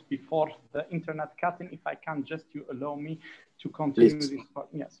point before the internet cutting, if I can just, you allow me to continue Please. this part.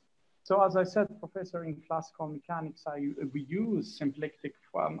 Yes. So as I said, Professor, in classical mechanics, we use symplectic,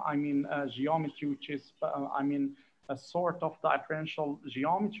 geometry, which is, a sort of differential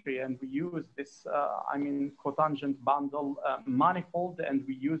geometry, and we use this, cotangent bundle manifold, and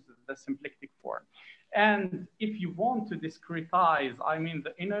we use the symplectic form. And if you want to discretize,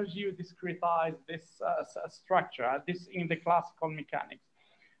 the energy, you discretize this structure, this in the classical mechanics.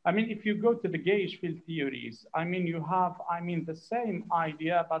 If you go to the gauge field theories, you have, the same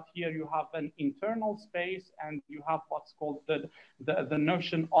idea, but here you have an internal space and you have what's called the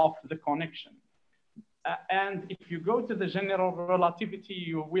notion of the connection. And if you go to the general relativity,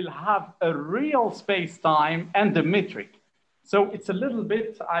 you will have a real space-time and a metric. So it's a little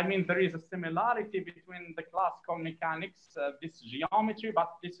bit, there is a similarity between the classical mechanics, this geometry, but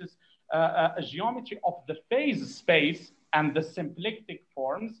this is a geometry of the phase space and the symplectic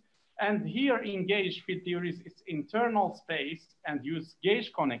forms. And here in gauge field theories, it's internal space and use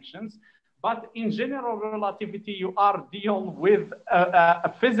gauge connections. But in general relativity, you are dealing with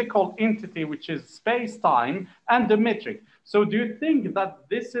a physical entity, which is space-time and the metric. So do you think that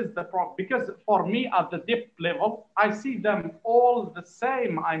this is the problem? Because for me at the deep level, I see them all the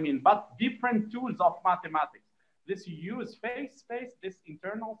same, but different tools of mathematics. This you use phase space, this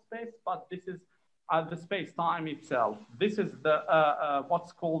internal space, but this is the space-time itself. This is the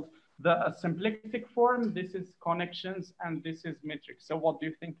what's called the symplectic form, this is connections, and this is metric. So what do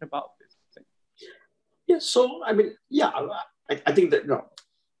you think about this thing? Yeah, so I think that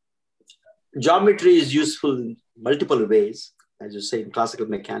geometry is useful in multiple ways. As you say, in classical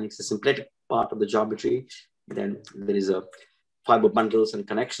mechanics, the symplectic part of the geometry, then there is a fiber bundles and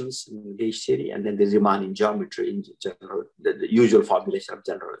connections in gauge theory, and then there's Riemannian geometry in general, the usual formulation of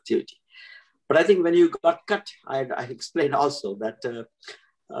general relativity. But I think when you got cut, I explained also that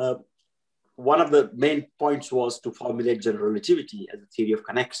one of the main points was to formulate general relativity as a theory of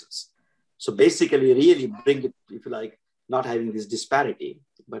connections. So basically really bring it, if you like, not having this disparity,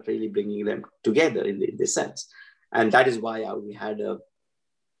 but really bringing them together in this sense. And that is why we had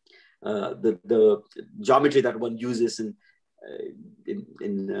the geometry that one uses in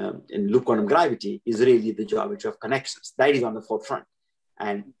loop quantum gravity is really the geometry of connections. That is on the forefront.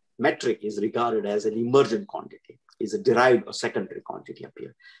 And metric is regarded as an emergent quantity. is a derived or secondary quantity up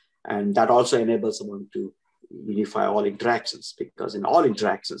here. And that also enables someone to unify all interactions, because in all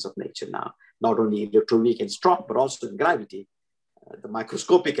interactions of nature now, not only electroweak and strong, but also in gravity, the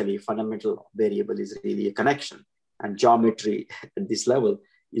microscopically fundamental variable is really a connection. And geometry at this level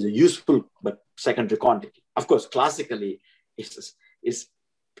is a useful but secondary quantity. Of course, classically, it's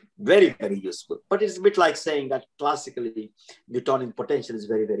very, very useful. But it's a bit like saying that classically, Newtonian potential is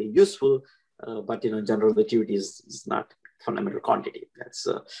very, very useful, but general relativity is not fundamental quantity. That's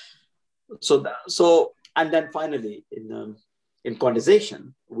and then finally, in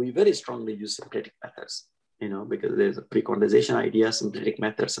quantization, we very strongly use symplectic methods, because there's a pre-quantization idea, symplectic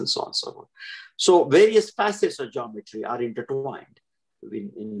methods, and so on and so forth. So various facets of geometry are intertwined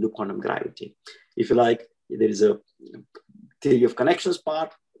in loop quantum gravity. If you like, there is a theory of connections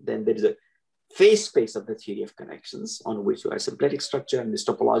part, then there is a phase space of the theory of connections on which you have symplectic structure, and these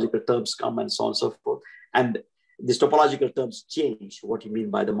topological terms come, and so on and so forth. And these topological terms change what you mean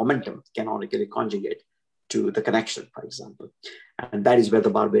by the momentum canonically conjugate to the connection, for example. And that is where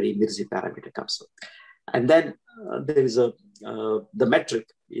the Barberi-Mirzi parameter comes from. And then there is the metric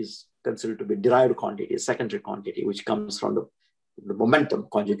is considered to be derived quantity, a secondary quantity, which comes from the momentum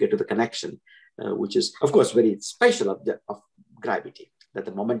conjugate to the connection, which is, of course, very special of gravity, that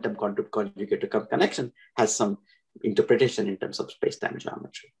the momentum conjugate to connection has some interpretation in terms of space-time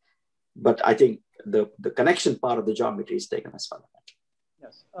geometry. But I think the connection part of the geometry is taken as fundamental.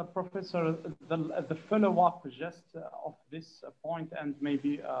 Yes, Professor, the follow-up just of this point, and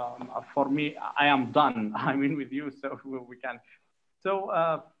maybe for me, I am done. With you, so we can. So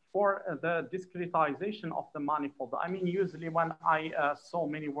for the discretization of the manifold, usually when I saw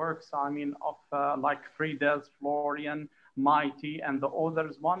many works, of like Friedels, Florian, Mighty, and the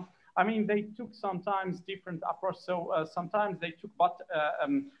others one, they took sometimes different approach. So sometimes they took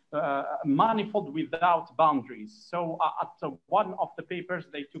manifold without boundaries. So at one of the papers,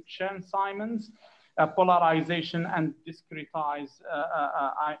 they took Chern-Simons polarization and discretize,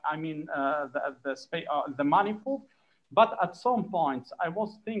 the manifold. But at some points, I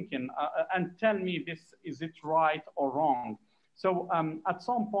was thinking, and tell me this, is it right or wrong? So at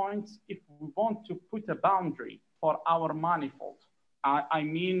some points, if we want to put a boundary for our manifold,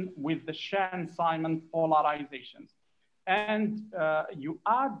 with the Chern-Simons polarizations, and you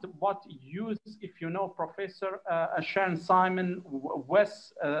add what use, if you know, Professor, Chern-Simons,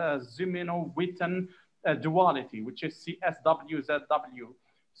 West, Zumino-Witten duality, which is CSW-ZW.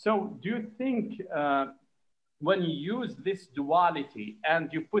 So do you think when you use this duality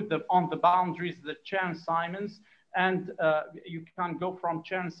and you put them on the boundaries, the Chern-Simons, and you can go from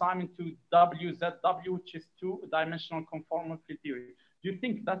Chern-Simons to WZW, which is two-dimensional conformal field theory. Do you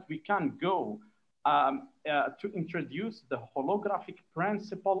think that we can go to introduce the holographic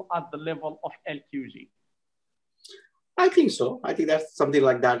principle at the level of LQG? I think so. I think that something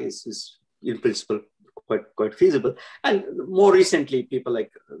like that is in principle quite feasible. And more recently, people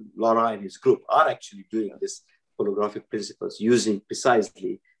like Laura and his group are actually doing this holographic principles using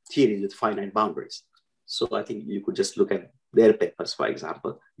precisely theories with finite boundaries. So I think you could just look at their papers, for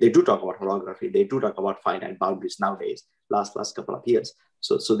example. They do talk about holography. They do talk about finite boundaries nowadays, last couple of years.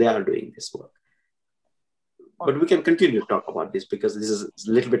 So they are doing this work. But we can continue to talk about this because this is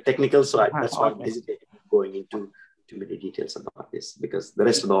a little bit technical. So that's why I'm hesitating going into too many details about this, because the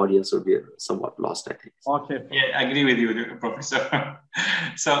rest of the audience will be somewhat lost, I think. Okay. Yeah, I agree with you, Professor.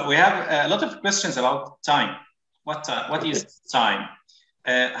 So we have a lot of questions about time. What is time?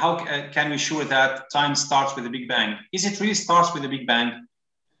 How can we show that time starts with the Big Bang? Is it really starts with the Big Bang?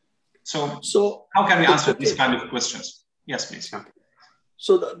 So how can we answer these kind of questions? Yes, please. Okay.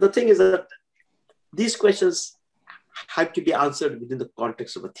 So the thing is that these questions have to be answered within the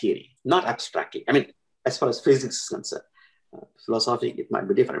context of a theory, not abstractly. As far as physics is concerned, philosophy, it might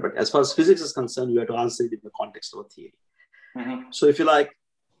be different, but as far as physics is concerned, you have to answer it in the context of a theory. Mm-hmm. So if you like,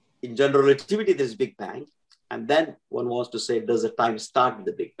 in general relativity, there's Big Bang, and then one wants to say, does the time start with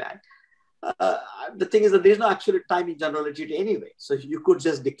the Big Bang? The thing is that there's no absolute time in general relativity anyway. So you could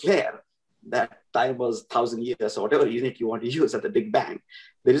just declare that time was 1,000 years or whatever unit you want to use at the Big Bang.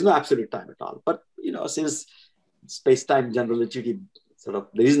 There is no absolute time at all. But, since space-time general relativity, there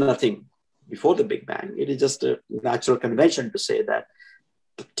is nothing before the Big Bang, it is just a natural convention to say that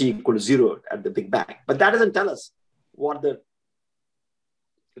T equals 0 at the Big Bang. But that doesn't tell us what the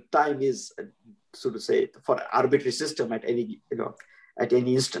time is, so to say, for an arbitrary system at any, at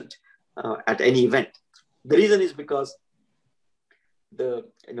any instant, at any event. The reason is because the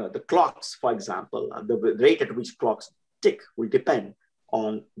clocks, for example, the rate at which clocks tick will depend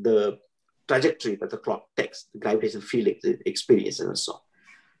on the trajectory that the clock takes, the gravitational field it experiences and so on.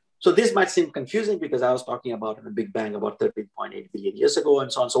 So this might seem confusing because I was talking about the Big Bang about 13.8 billion years ago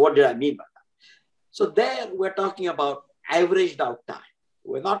and so on. So what did I mean by that? So there we're talking about averaged out time.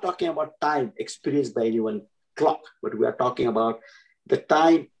 We're not talking about time experienced by any one clock, but we are talking about the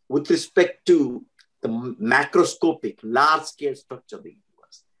time with respect to the macroscopic, large-scale structure of the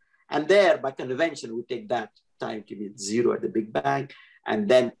universe. And there, by convention, we take that time to be 0 at the Big Bang. And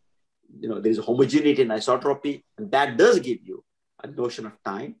then, there is a homogeneity in isotropy, and that does give you a notion of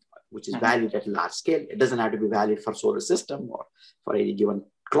time, which is valid at large scale. It doesn't have to be valid for solar system or for any given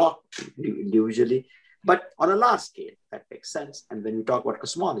clock individually, but on a large scale, that makes sense. And when we talk about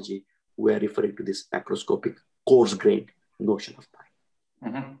cosmology, we're referring to this macroscopic, coarse-grained notion of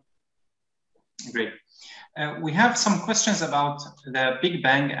time. Great. We have some questions about the Big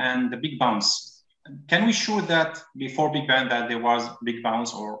Bang and the Big Bounce. Can we show that before Big Bang that there was Big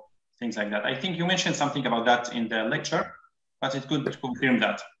Bounce or things like that? I think you mentioned something about that in the lecture, but it's good to confirm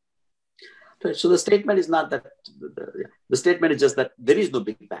that. So the statement is not that, the statement is just that there is no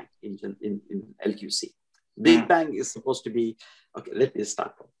Big Bang in LQC. Big Bang is supposed to be, okay, let me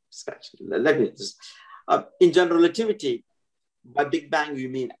start from scratch. In general relativity, by Big Bang, you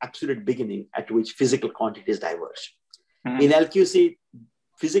mean absolute beginning at which physical quantities diverge. In LQC,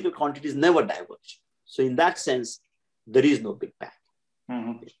 physical quantities never diverge. So in that sense, there is no Big Bang.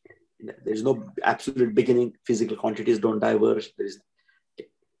 There is no absolute beginning. Physical quantities don't diverge. There is.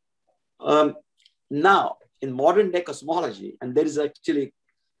 Now, in modern day cosmology, and there is actually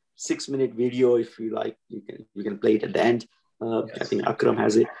 6-minute video, if you like, you can play it at the end. I think Akram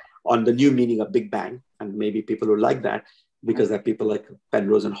has it on the new meaning of Big Bang, and maybe people will like that because there are people like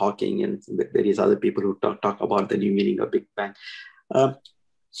Penrose and Hawking and various other people who talk about the new meaning of Big Bang.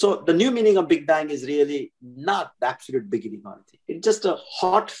 So the new meaning of Big Bang is really not the absolute beginning of it. It's just a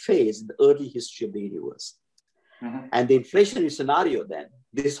hot phase in the early history of the universe. And the inflationary scenario then,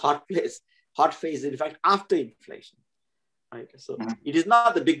 this hot phase is in fact after inflation. Right? So it is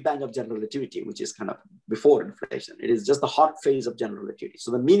not the Big Bang of general relativity, which is kind of before inflation. It is just the hot phase of general relativity.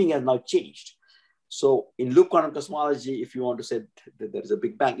 So the meaning has now changed. So in loop quantum cosmology, if you want to say that there is a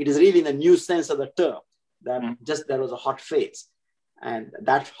Big Bang, it is really in a new sense of the term, that just there was a hot phase. And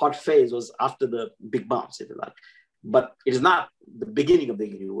that hot phase was after the Big Bounce, if you like. But it is not the beginning of the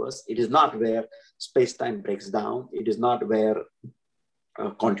universe. It is not where space-time breaks down. It is not where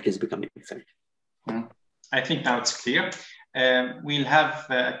quantities become infinite. I think now it's clear. We'll have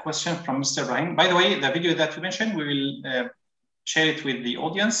a question from Mr. Ibrahim. By the way, the video that you mentioned, we will share it with the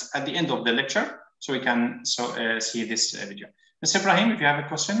audience at the end of the lecture, so we can see this video. Mr. Ibrahim, if you have a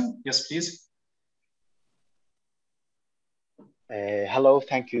question, yes, please. Hello,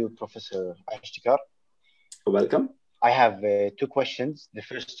 thank you, Professor Ashtekar. Welcome. I have 2 questions. The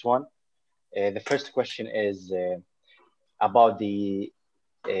first question is about the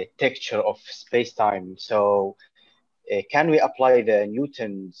texture of space-time. So can we apply the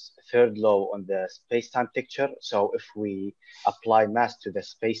Newton's third law on the space-time texture? So if we apply mass to the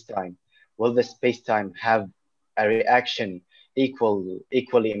space-time, will the space-time have a reaction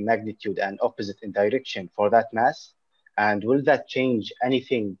equally in magnitude and opposite in direction for that mass? And will that change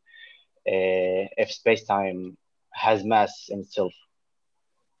anything if space-time has mass in itself?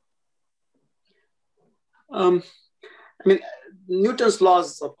 I mean, Newton's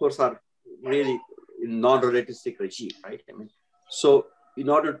laws, of course, are really in non-relativistic regime, right? I mean, so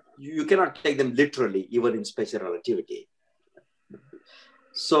you cannot take them literally, even in special relativity.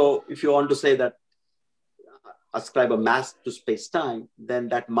 So if you want to say that ascribe a mass to space-time, then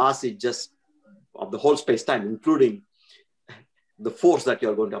that mass is just of the whole space-time, including the force that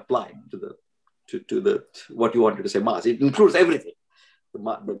you're going to apply to what you wanted to say mass. It includes everything.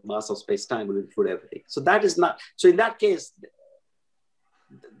 The mass of space-time will include everything. So that is not, so in that case,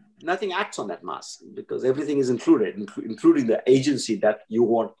 nothing acts on that mass because everything is included, including the agency that you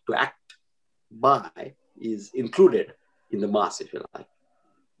want to act by is included in the mass, if you like.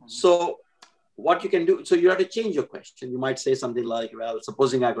 So what you can do, so you have to change your question. You might say something like, well,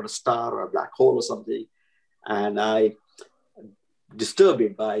 supposing I got a star or a black hole or something, and I disturb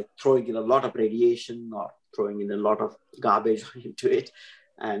it by throwing in a lot of radiation or throwing in a lot of garbage into it,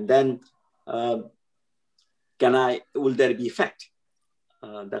 and then will there be effect?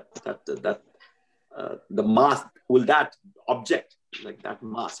 The mass, will that object, like that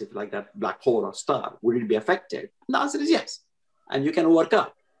mass, if like that black hole or star, will it be affected? The answer is yes. And you can work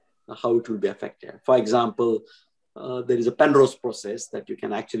out how it will be affected. For example, there is a Penrose process that you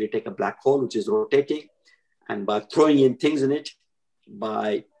can actually take a black hole, which is rotating, and by throwing in things in it,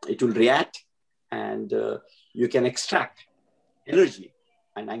 it will react, and you can extract energy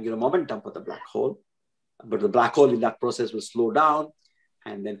and angular momentum for the black hole. But the black hole in that process will slow down,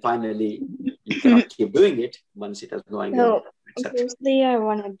 and then finally you cannot keep doing it once it has no angle, etc. Firstly, I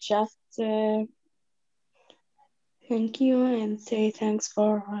want to just thank you and say thanks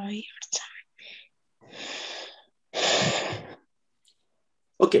for your time.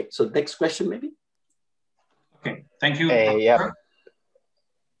 Okay, so next question maybe. Okay, thank you. Yeah.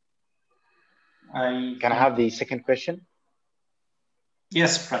 Can I have the second question?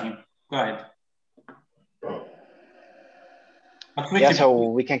 Yes, Ibrahim, go ahead. Yeah, so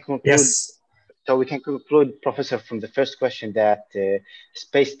we can conclude. Yes. So we can conclude, Professor, from the first question that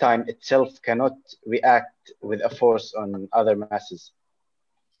space-time itself cannot react with a force on other masses.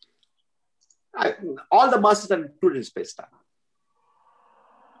 All the masses are included in space-time.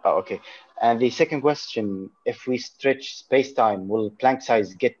 Oh, okay. And the second question, if we stretch space-time, will Planck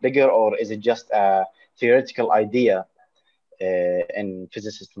size get bigger, or is it just a theoretical idea in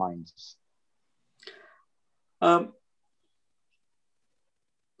physicists' minds?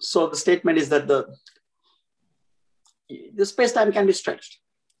 So the statement is that the space-time can be stretched,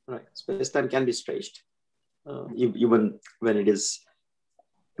 right? Space-time can be stretched, even when it is.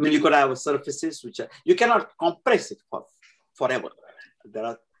 I mean, you could have surfaces which you cannot compress it forever.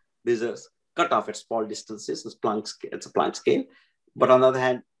 There's a cutoff at small distances. It's a Planck scale, but on the other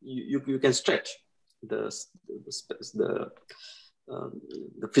hand, you can stretch the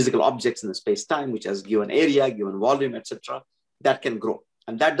physical objects in the space-time, which has given area, given volume, etc. That can grow.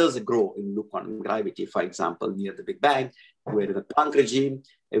 And that does grow in loop quantum gravity, for example, near the Big Bang, where in the Planck regime,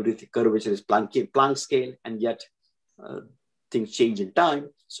 everything curvature is Planck scale, and yet things change in time.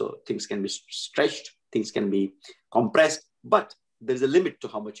 So things can be stretched, things can be compressed, but there's a limit to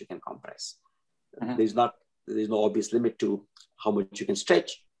how much you can compress. There's no obvious limit to how much you can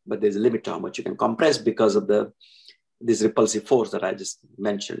stretch, but there's a limit to how much you can compress because of this repulsive force that I just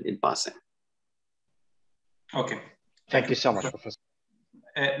mentioned in passing. Okay. Thank you so much, Professor.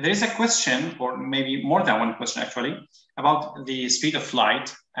 There is a question, or maybe more than one question actually, about the speed of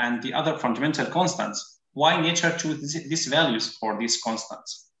light and the other fundamental constants. Why nature choose these values for these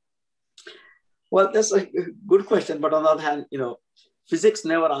constants? Well, that's a good question, but on the other hand, physics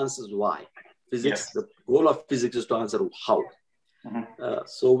never answers why. Physics, the goal of physics is to answer how.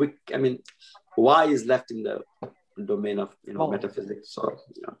 Why is left in the domain of metaphysics or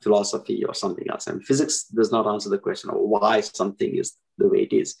philosophy or something else. And physics does not answer the question of why something is the way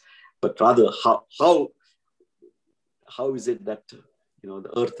it is, but rather how is it that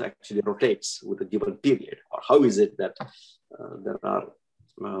the Earth actually rotates with a given period, or how is it that there are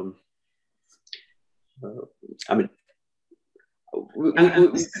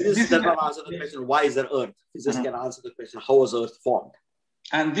physics does not answer the question why is there Earth. Physics can answer the question how was Earth formed.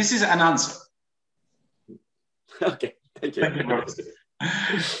 And this is an answer. Okay, thank you. Thank you,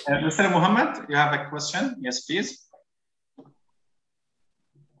 Mr. Muhammad, you have a question? Yes, please.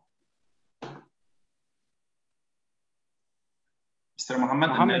 Mr.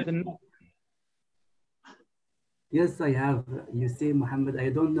 Muhammad. Yes, I have. You say Muhammad. I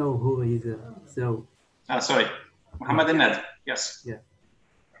don't know who is. Sorry, Muhammad Ahmed. Yes. Yeah.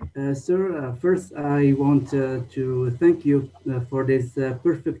 Sir, first I want to thank you for this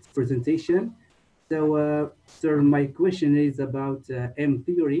perfect presentation. So, sir, my question is about M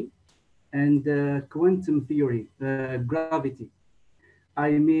theory and quantum theory, gravity.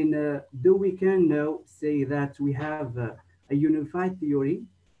 I mean, do we can now say that we have a unified theory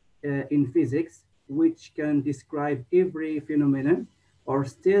in physics which can describe every phenomenon, or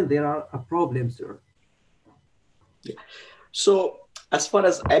still there are a problem, sir? Yeah. So, as far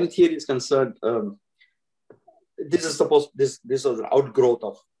as M theory is concerned, this was an outgrowth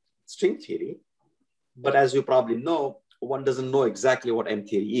of string theory. But as you probably know, one doesn't know exactly what M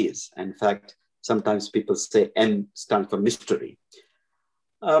theory is. In fact, sometimes people say M stands for mystery.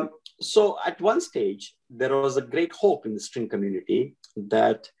 So at one stage, there was a great hope in the string community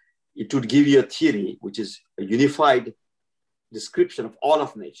that it would give you a theory, which is a unified description of all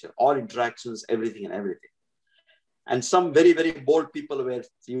of nature, all interactions, everything and everything. And some very, very bold people were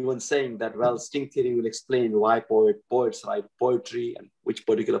even saying that, well, string theory will explain why poets write poetry and which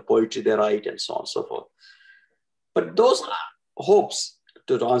particular poetry they write and so on and so forth. But those hopes,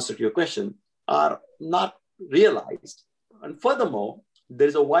 to answer your question, are not realized. And furthermore, there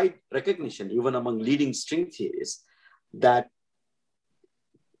is a wide recognition, even among leading string theorists, that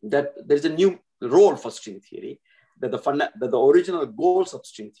there's a new role for string theory, that the original goals of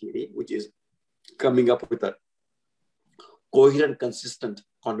string theory, which is coming up with a coherent, consistent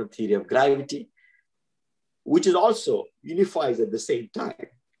quantum theory of gravity, which is also unifies at the same time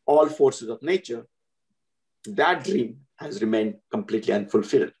all forces of nature, that dream has remained completely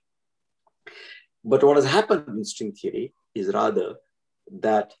unfulfilled. But what has happened in string theory is rather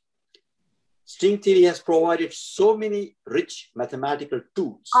that string theory has provided so many rich mathematical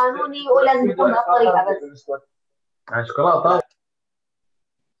tools.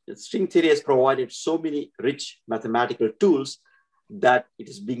 String theory has provided so many rich mathematical tools that it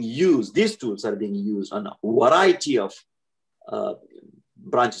is being used, these tools are being used on a variety of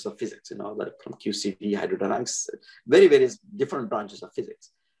branches of physics, like from QCD, hydrodynamics, various different branches of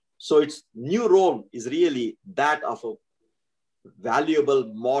physics. So its new role is really that of a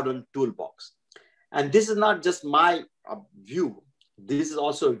valuable modern toolbox. And this is not just my view. This is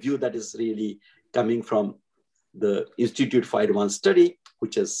also a view that is really coming from the Institute for Advanced Study,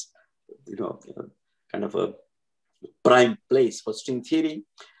 which is, kind of a prime place for string theory.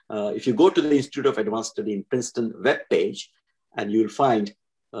 If you go to the Institute of Advanced Study in Princeton webpage, and you'll find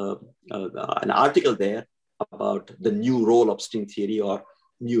an article there about the new role of string theory or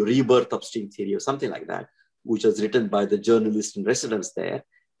new rebirth of string theory or something like that, which was written by the journalist in residence there.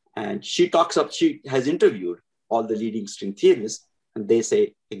 And she has interviewed all the leading string theorists, and they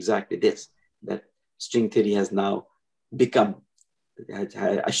say exactly this, that string theory has now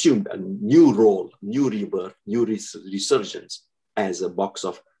assumed a new role, new rebirth, new resurgence as a box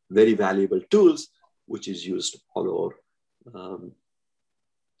of very valuable tools, which is used all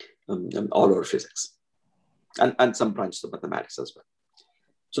over physics and some branches of mathematics as well.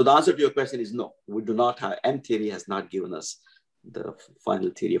 So the answer to your question is no, we do not have, M theory has not given us the final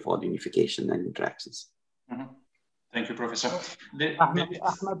theory of all unification and interactions. Mm-hmm. Thank you, Professor. Ahmed,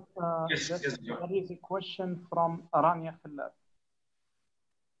 yes, there is a question from Rania Fellah.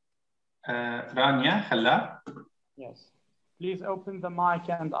 Rania Fellah? Yes. Please open the mic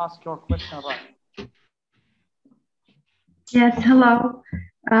and ask your question, Rania. Yes, hello.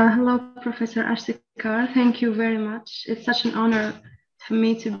 Hello, Professor Ashtekar. Thank you very much. It's such an honor for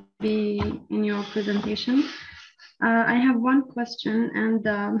me to be in your presentation. I have one question, and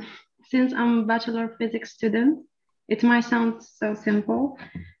since I'm a Bachelor of Physics student, it might sound so simple.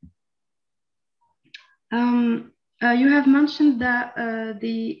 You have mentioned that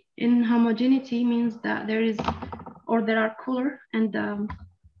the inhomogeneity means that there are cooler and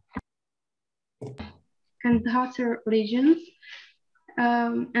hotter regions,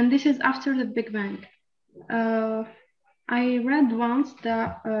 and this is after the Big Bang. I read once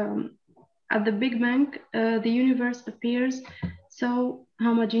that at the Big Bang, the universe appears so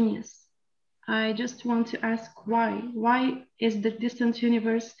homogeneous. I just want to ask why. Why is the distant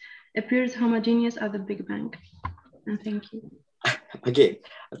universe appears homogeneous at the Big Bang? And thank you. Again,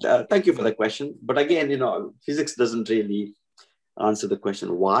 thank you for the question. But again, physics doesn't really answer the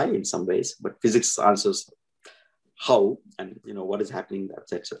question why in some ways, but physics answers how and what is happening,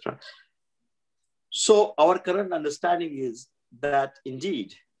 etc. So our current understanding is that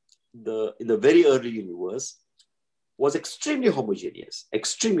indeed in the very early universe was extremely homogeneous.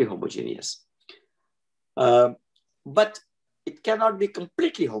 But it cannot be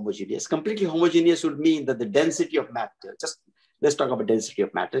completely homogeneous. Completely homogeneous would mean that the density of matter, let's talk about density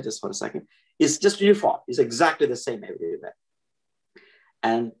of matter just for a second, is just uniform. It's exactly the same everywhere.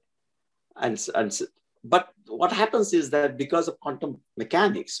 But what happens is that because of quantum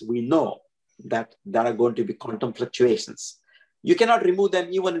mechanics, we know that there are going to be quantum fluctuations. You cannot remove them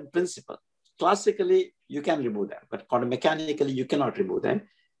even in principle. Classically, you can remove them, but quantum mechanically, you cannot remove them.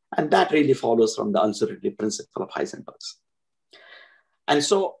 And that really follows from the uncertainty principle of Heisenberg's. And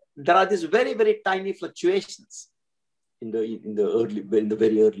so there are these very, very tiny fluctuations in the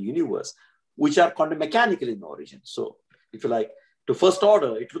very early universe, which are quantum mechanical in origin. So if you like, to first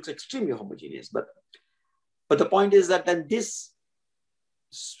order, it looks extremely homogeneous. But the point is that then this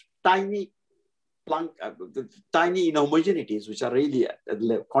tiny inhomogeneities, which are really at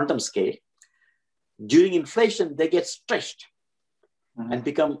the quantum scale, during inflation, they get stretched and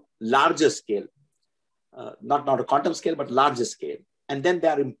become larger scale, not a quantum scale, but larger scale. And then they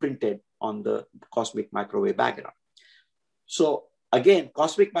are imprinted on the cosmic microwave background. So again,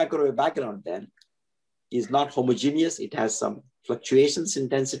 cosmic microwave background then is not homogeneous. It has some fluctuations in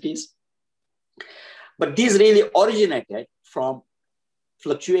densities. But these really originated from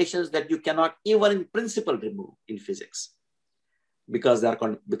fluctuations that you cannot even in principle remove in physics because they have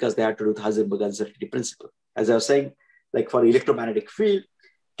to do with Heisenberg uncertainty principle. As I was saying, like for electromagnetic field,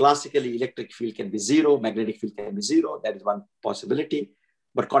 classically electric field can be zero, magnetic field can be zero. That is one possibility.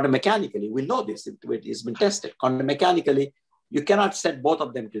 But quantum mechanically, we know this, it's been tested. Quantum mechanically, you cannot set both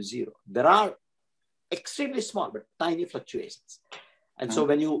of them to zero. There are extremely small, but tiny fluctuations. And so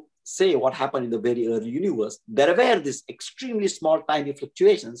when you say what happened in the very early universe, there were these extremely small, tiny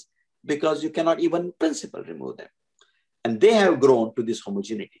fluctuations because you cannot even in principle remove them. And they have grown to these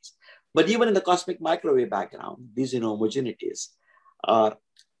homogeneities. But even in the cosmic microwave background, these inhomogeneities are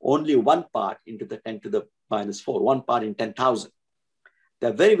only 1 part into the 10 to the minus 4, 1 part in 10,000.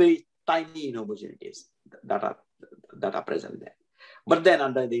 They're very, very tiny inhomogeneities that are present there. But then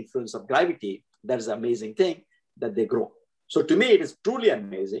under the influence of gravity, that's the amazing thing that they grow. So to me, it is truly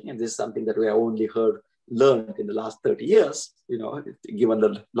amazing. And this is something that we have only learned in the last 30 years, given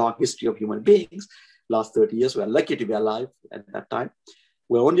the long history of human beings, last 30 years, we're lucky to be alive at that time.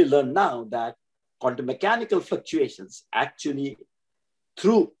 We only learn now that quantum mechanical fluctuations actually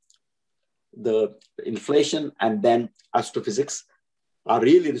through the inflation and then astrophysics are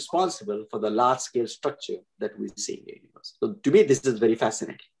really responsible for the large scale structure that we see in the universe. So to me, this is very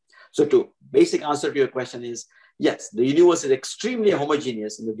fascinating. So to basic answer to your question is, yes, the universe is extremely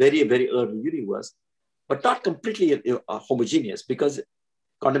homogeneous in the very, very early universe, but not completely homogeneous because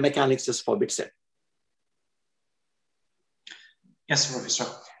quantum mechanics just forbids it. Yes, Professor.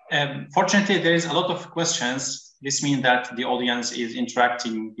 Fortunately, there is a lot of questions. This means that the audience is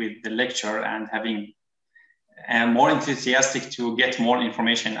interacting with the lecture and having more enthusiastic to get more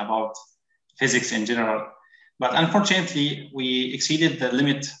information about physics in general. But unfortunately, we exceeded the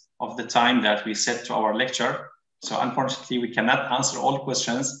limit of the time that we set to our lecture. So unfortunately, we cannot answer all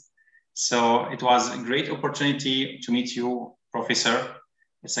questions. So it was a great opportunity to meet you, Professor.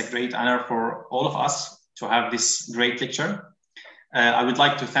 It's a great honor for all of us to have this great lecture. I would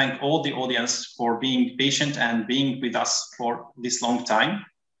like to thank all the audience for being patient and being with us for this long time.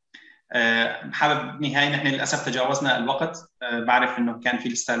 حابب نهاية نحن للأسف تجاوزنا الوقت. بعرف إنه كان في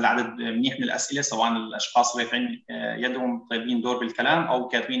لسه العدد منيح من الأسئلة، سواء الأشخاص رافعين يدهم طالبين دور بالكلام أو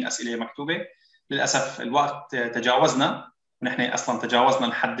كاتبين أسئلة مكتوبة. للأسف الوقت تجاوزنا، ونحن أصلاً تجاوزنا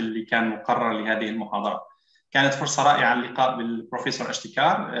الحد اللي كان مقرر لهذه المحاضرة. كانت فرصة رائعة اللقاء بالبروفيسور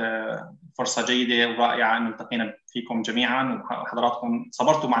أشتيكار، فرصة جيدة ورائعة أن التقينا فيكم جميعاً، وحضراتكم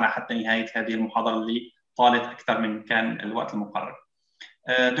صبرتوا معنا حتى نهاية هذه المحاضرة اللي طالت أكثر من كان الوقت المقرر.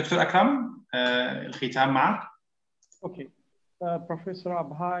 دكتور أكرم، الختام معك. Okay. Professor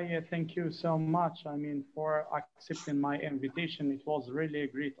Abhay, thank you so much. I mean, for accepting my invitation. It was really a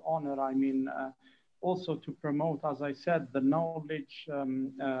great honor. I mean, also to promote, as I said, the knowledge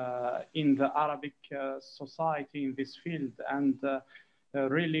in the Arabic society in this field. And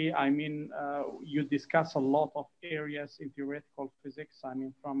really, I mean, you discuss a lot of areas in theoretical physics. I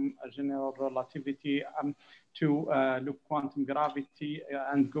mean, from general relativity to look quantum gravity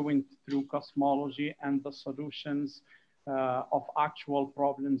and going through cosmology and the solutions of actual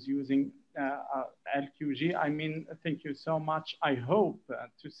problems using LQG. I mean, thank you so much. I hope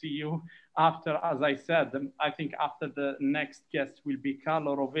to see you after, as I said, I think after the next guest will be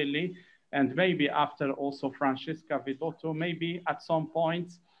Carlo Rovelli, and maybe after also Francesca Vidotto. Maybe at some point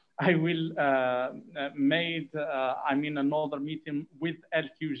I will I mean, another meeting with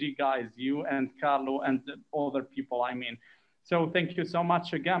LQG guys, you and Carlo and other people, I mean. So thank you so much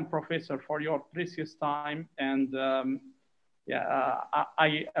again, Professor, for your precious time. And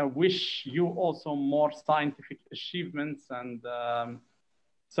I wish you also more scientific achievements. And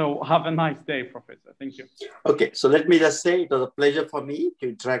so have a nice day, Professor. Thank you. Okay, so let me just say it was a pleasure for me to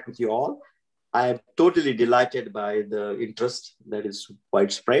interact with you all. I am totally delighted by the interest that is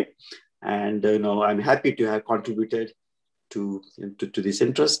widespread. And I'm happy to have contributed to this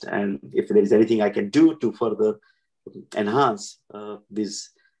interest. And if there is anything I can do to further enhance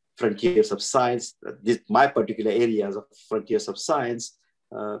these frontiers of science, my particular areas of frontiers of science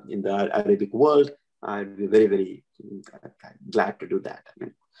in the Arabic world, I'd be very, very glad to do that. I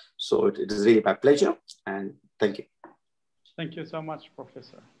mean, so it is really my pleasure, and thank you. Thank you so much,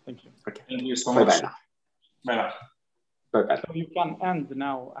 Professor. Thank you. Okay. Thank you so much. Bye-bye now. Bye-bye. Bye-bye. So you can end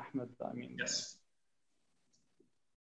now, Ahmed. I mean, yes.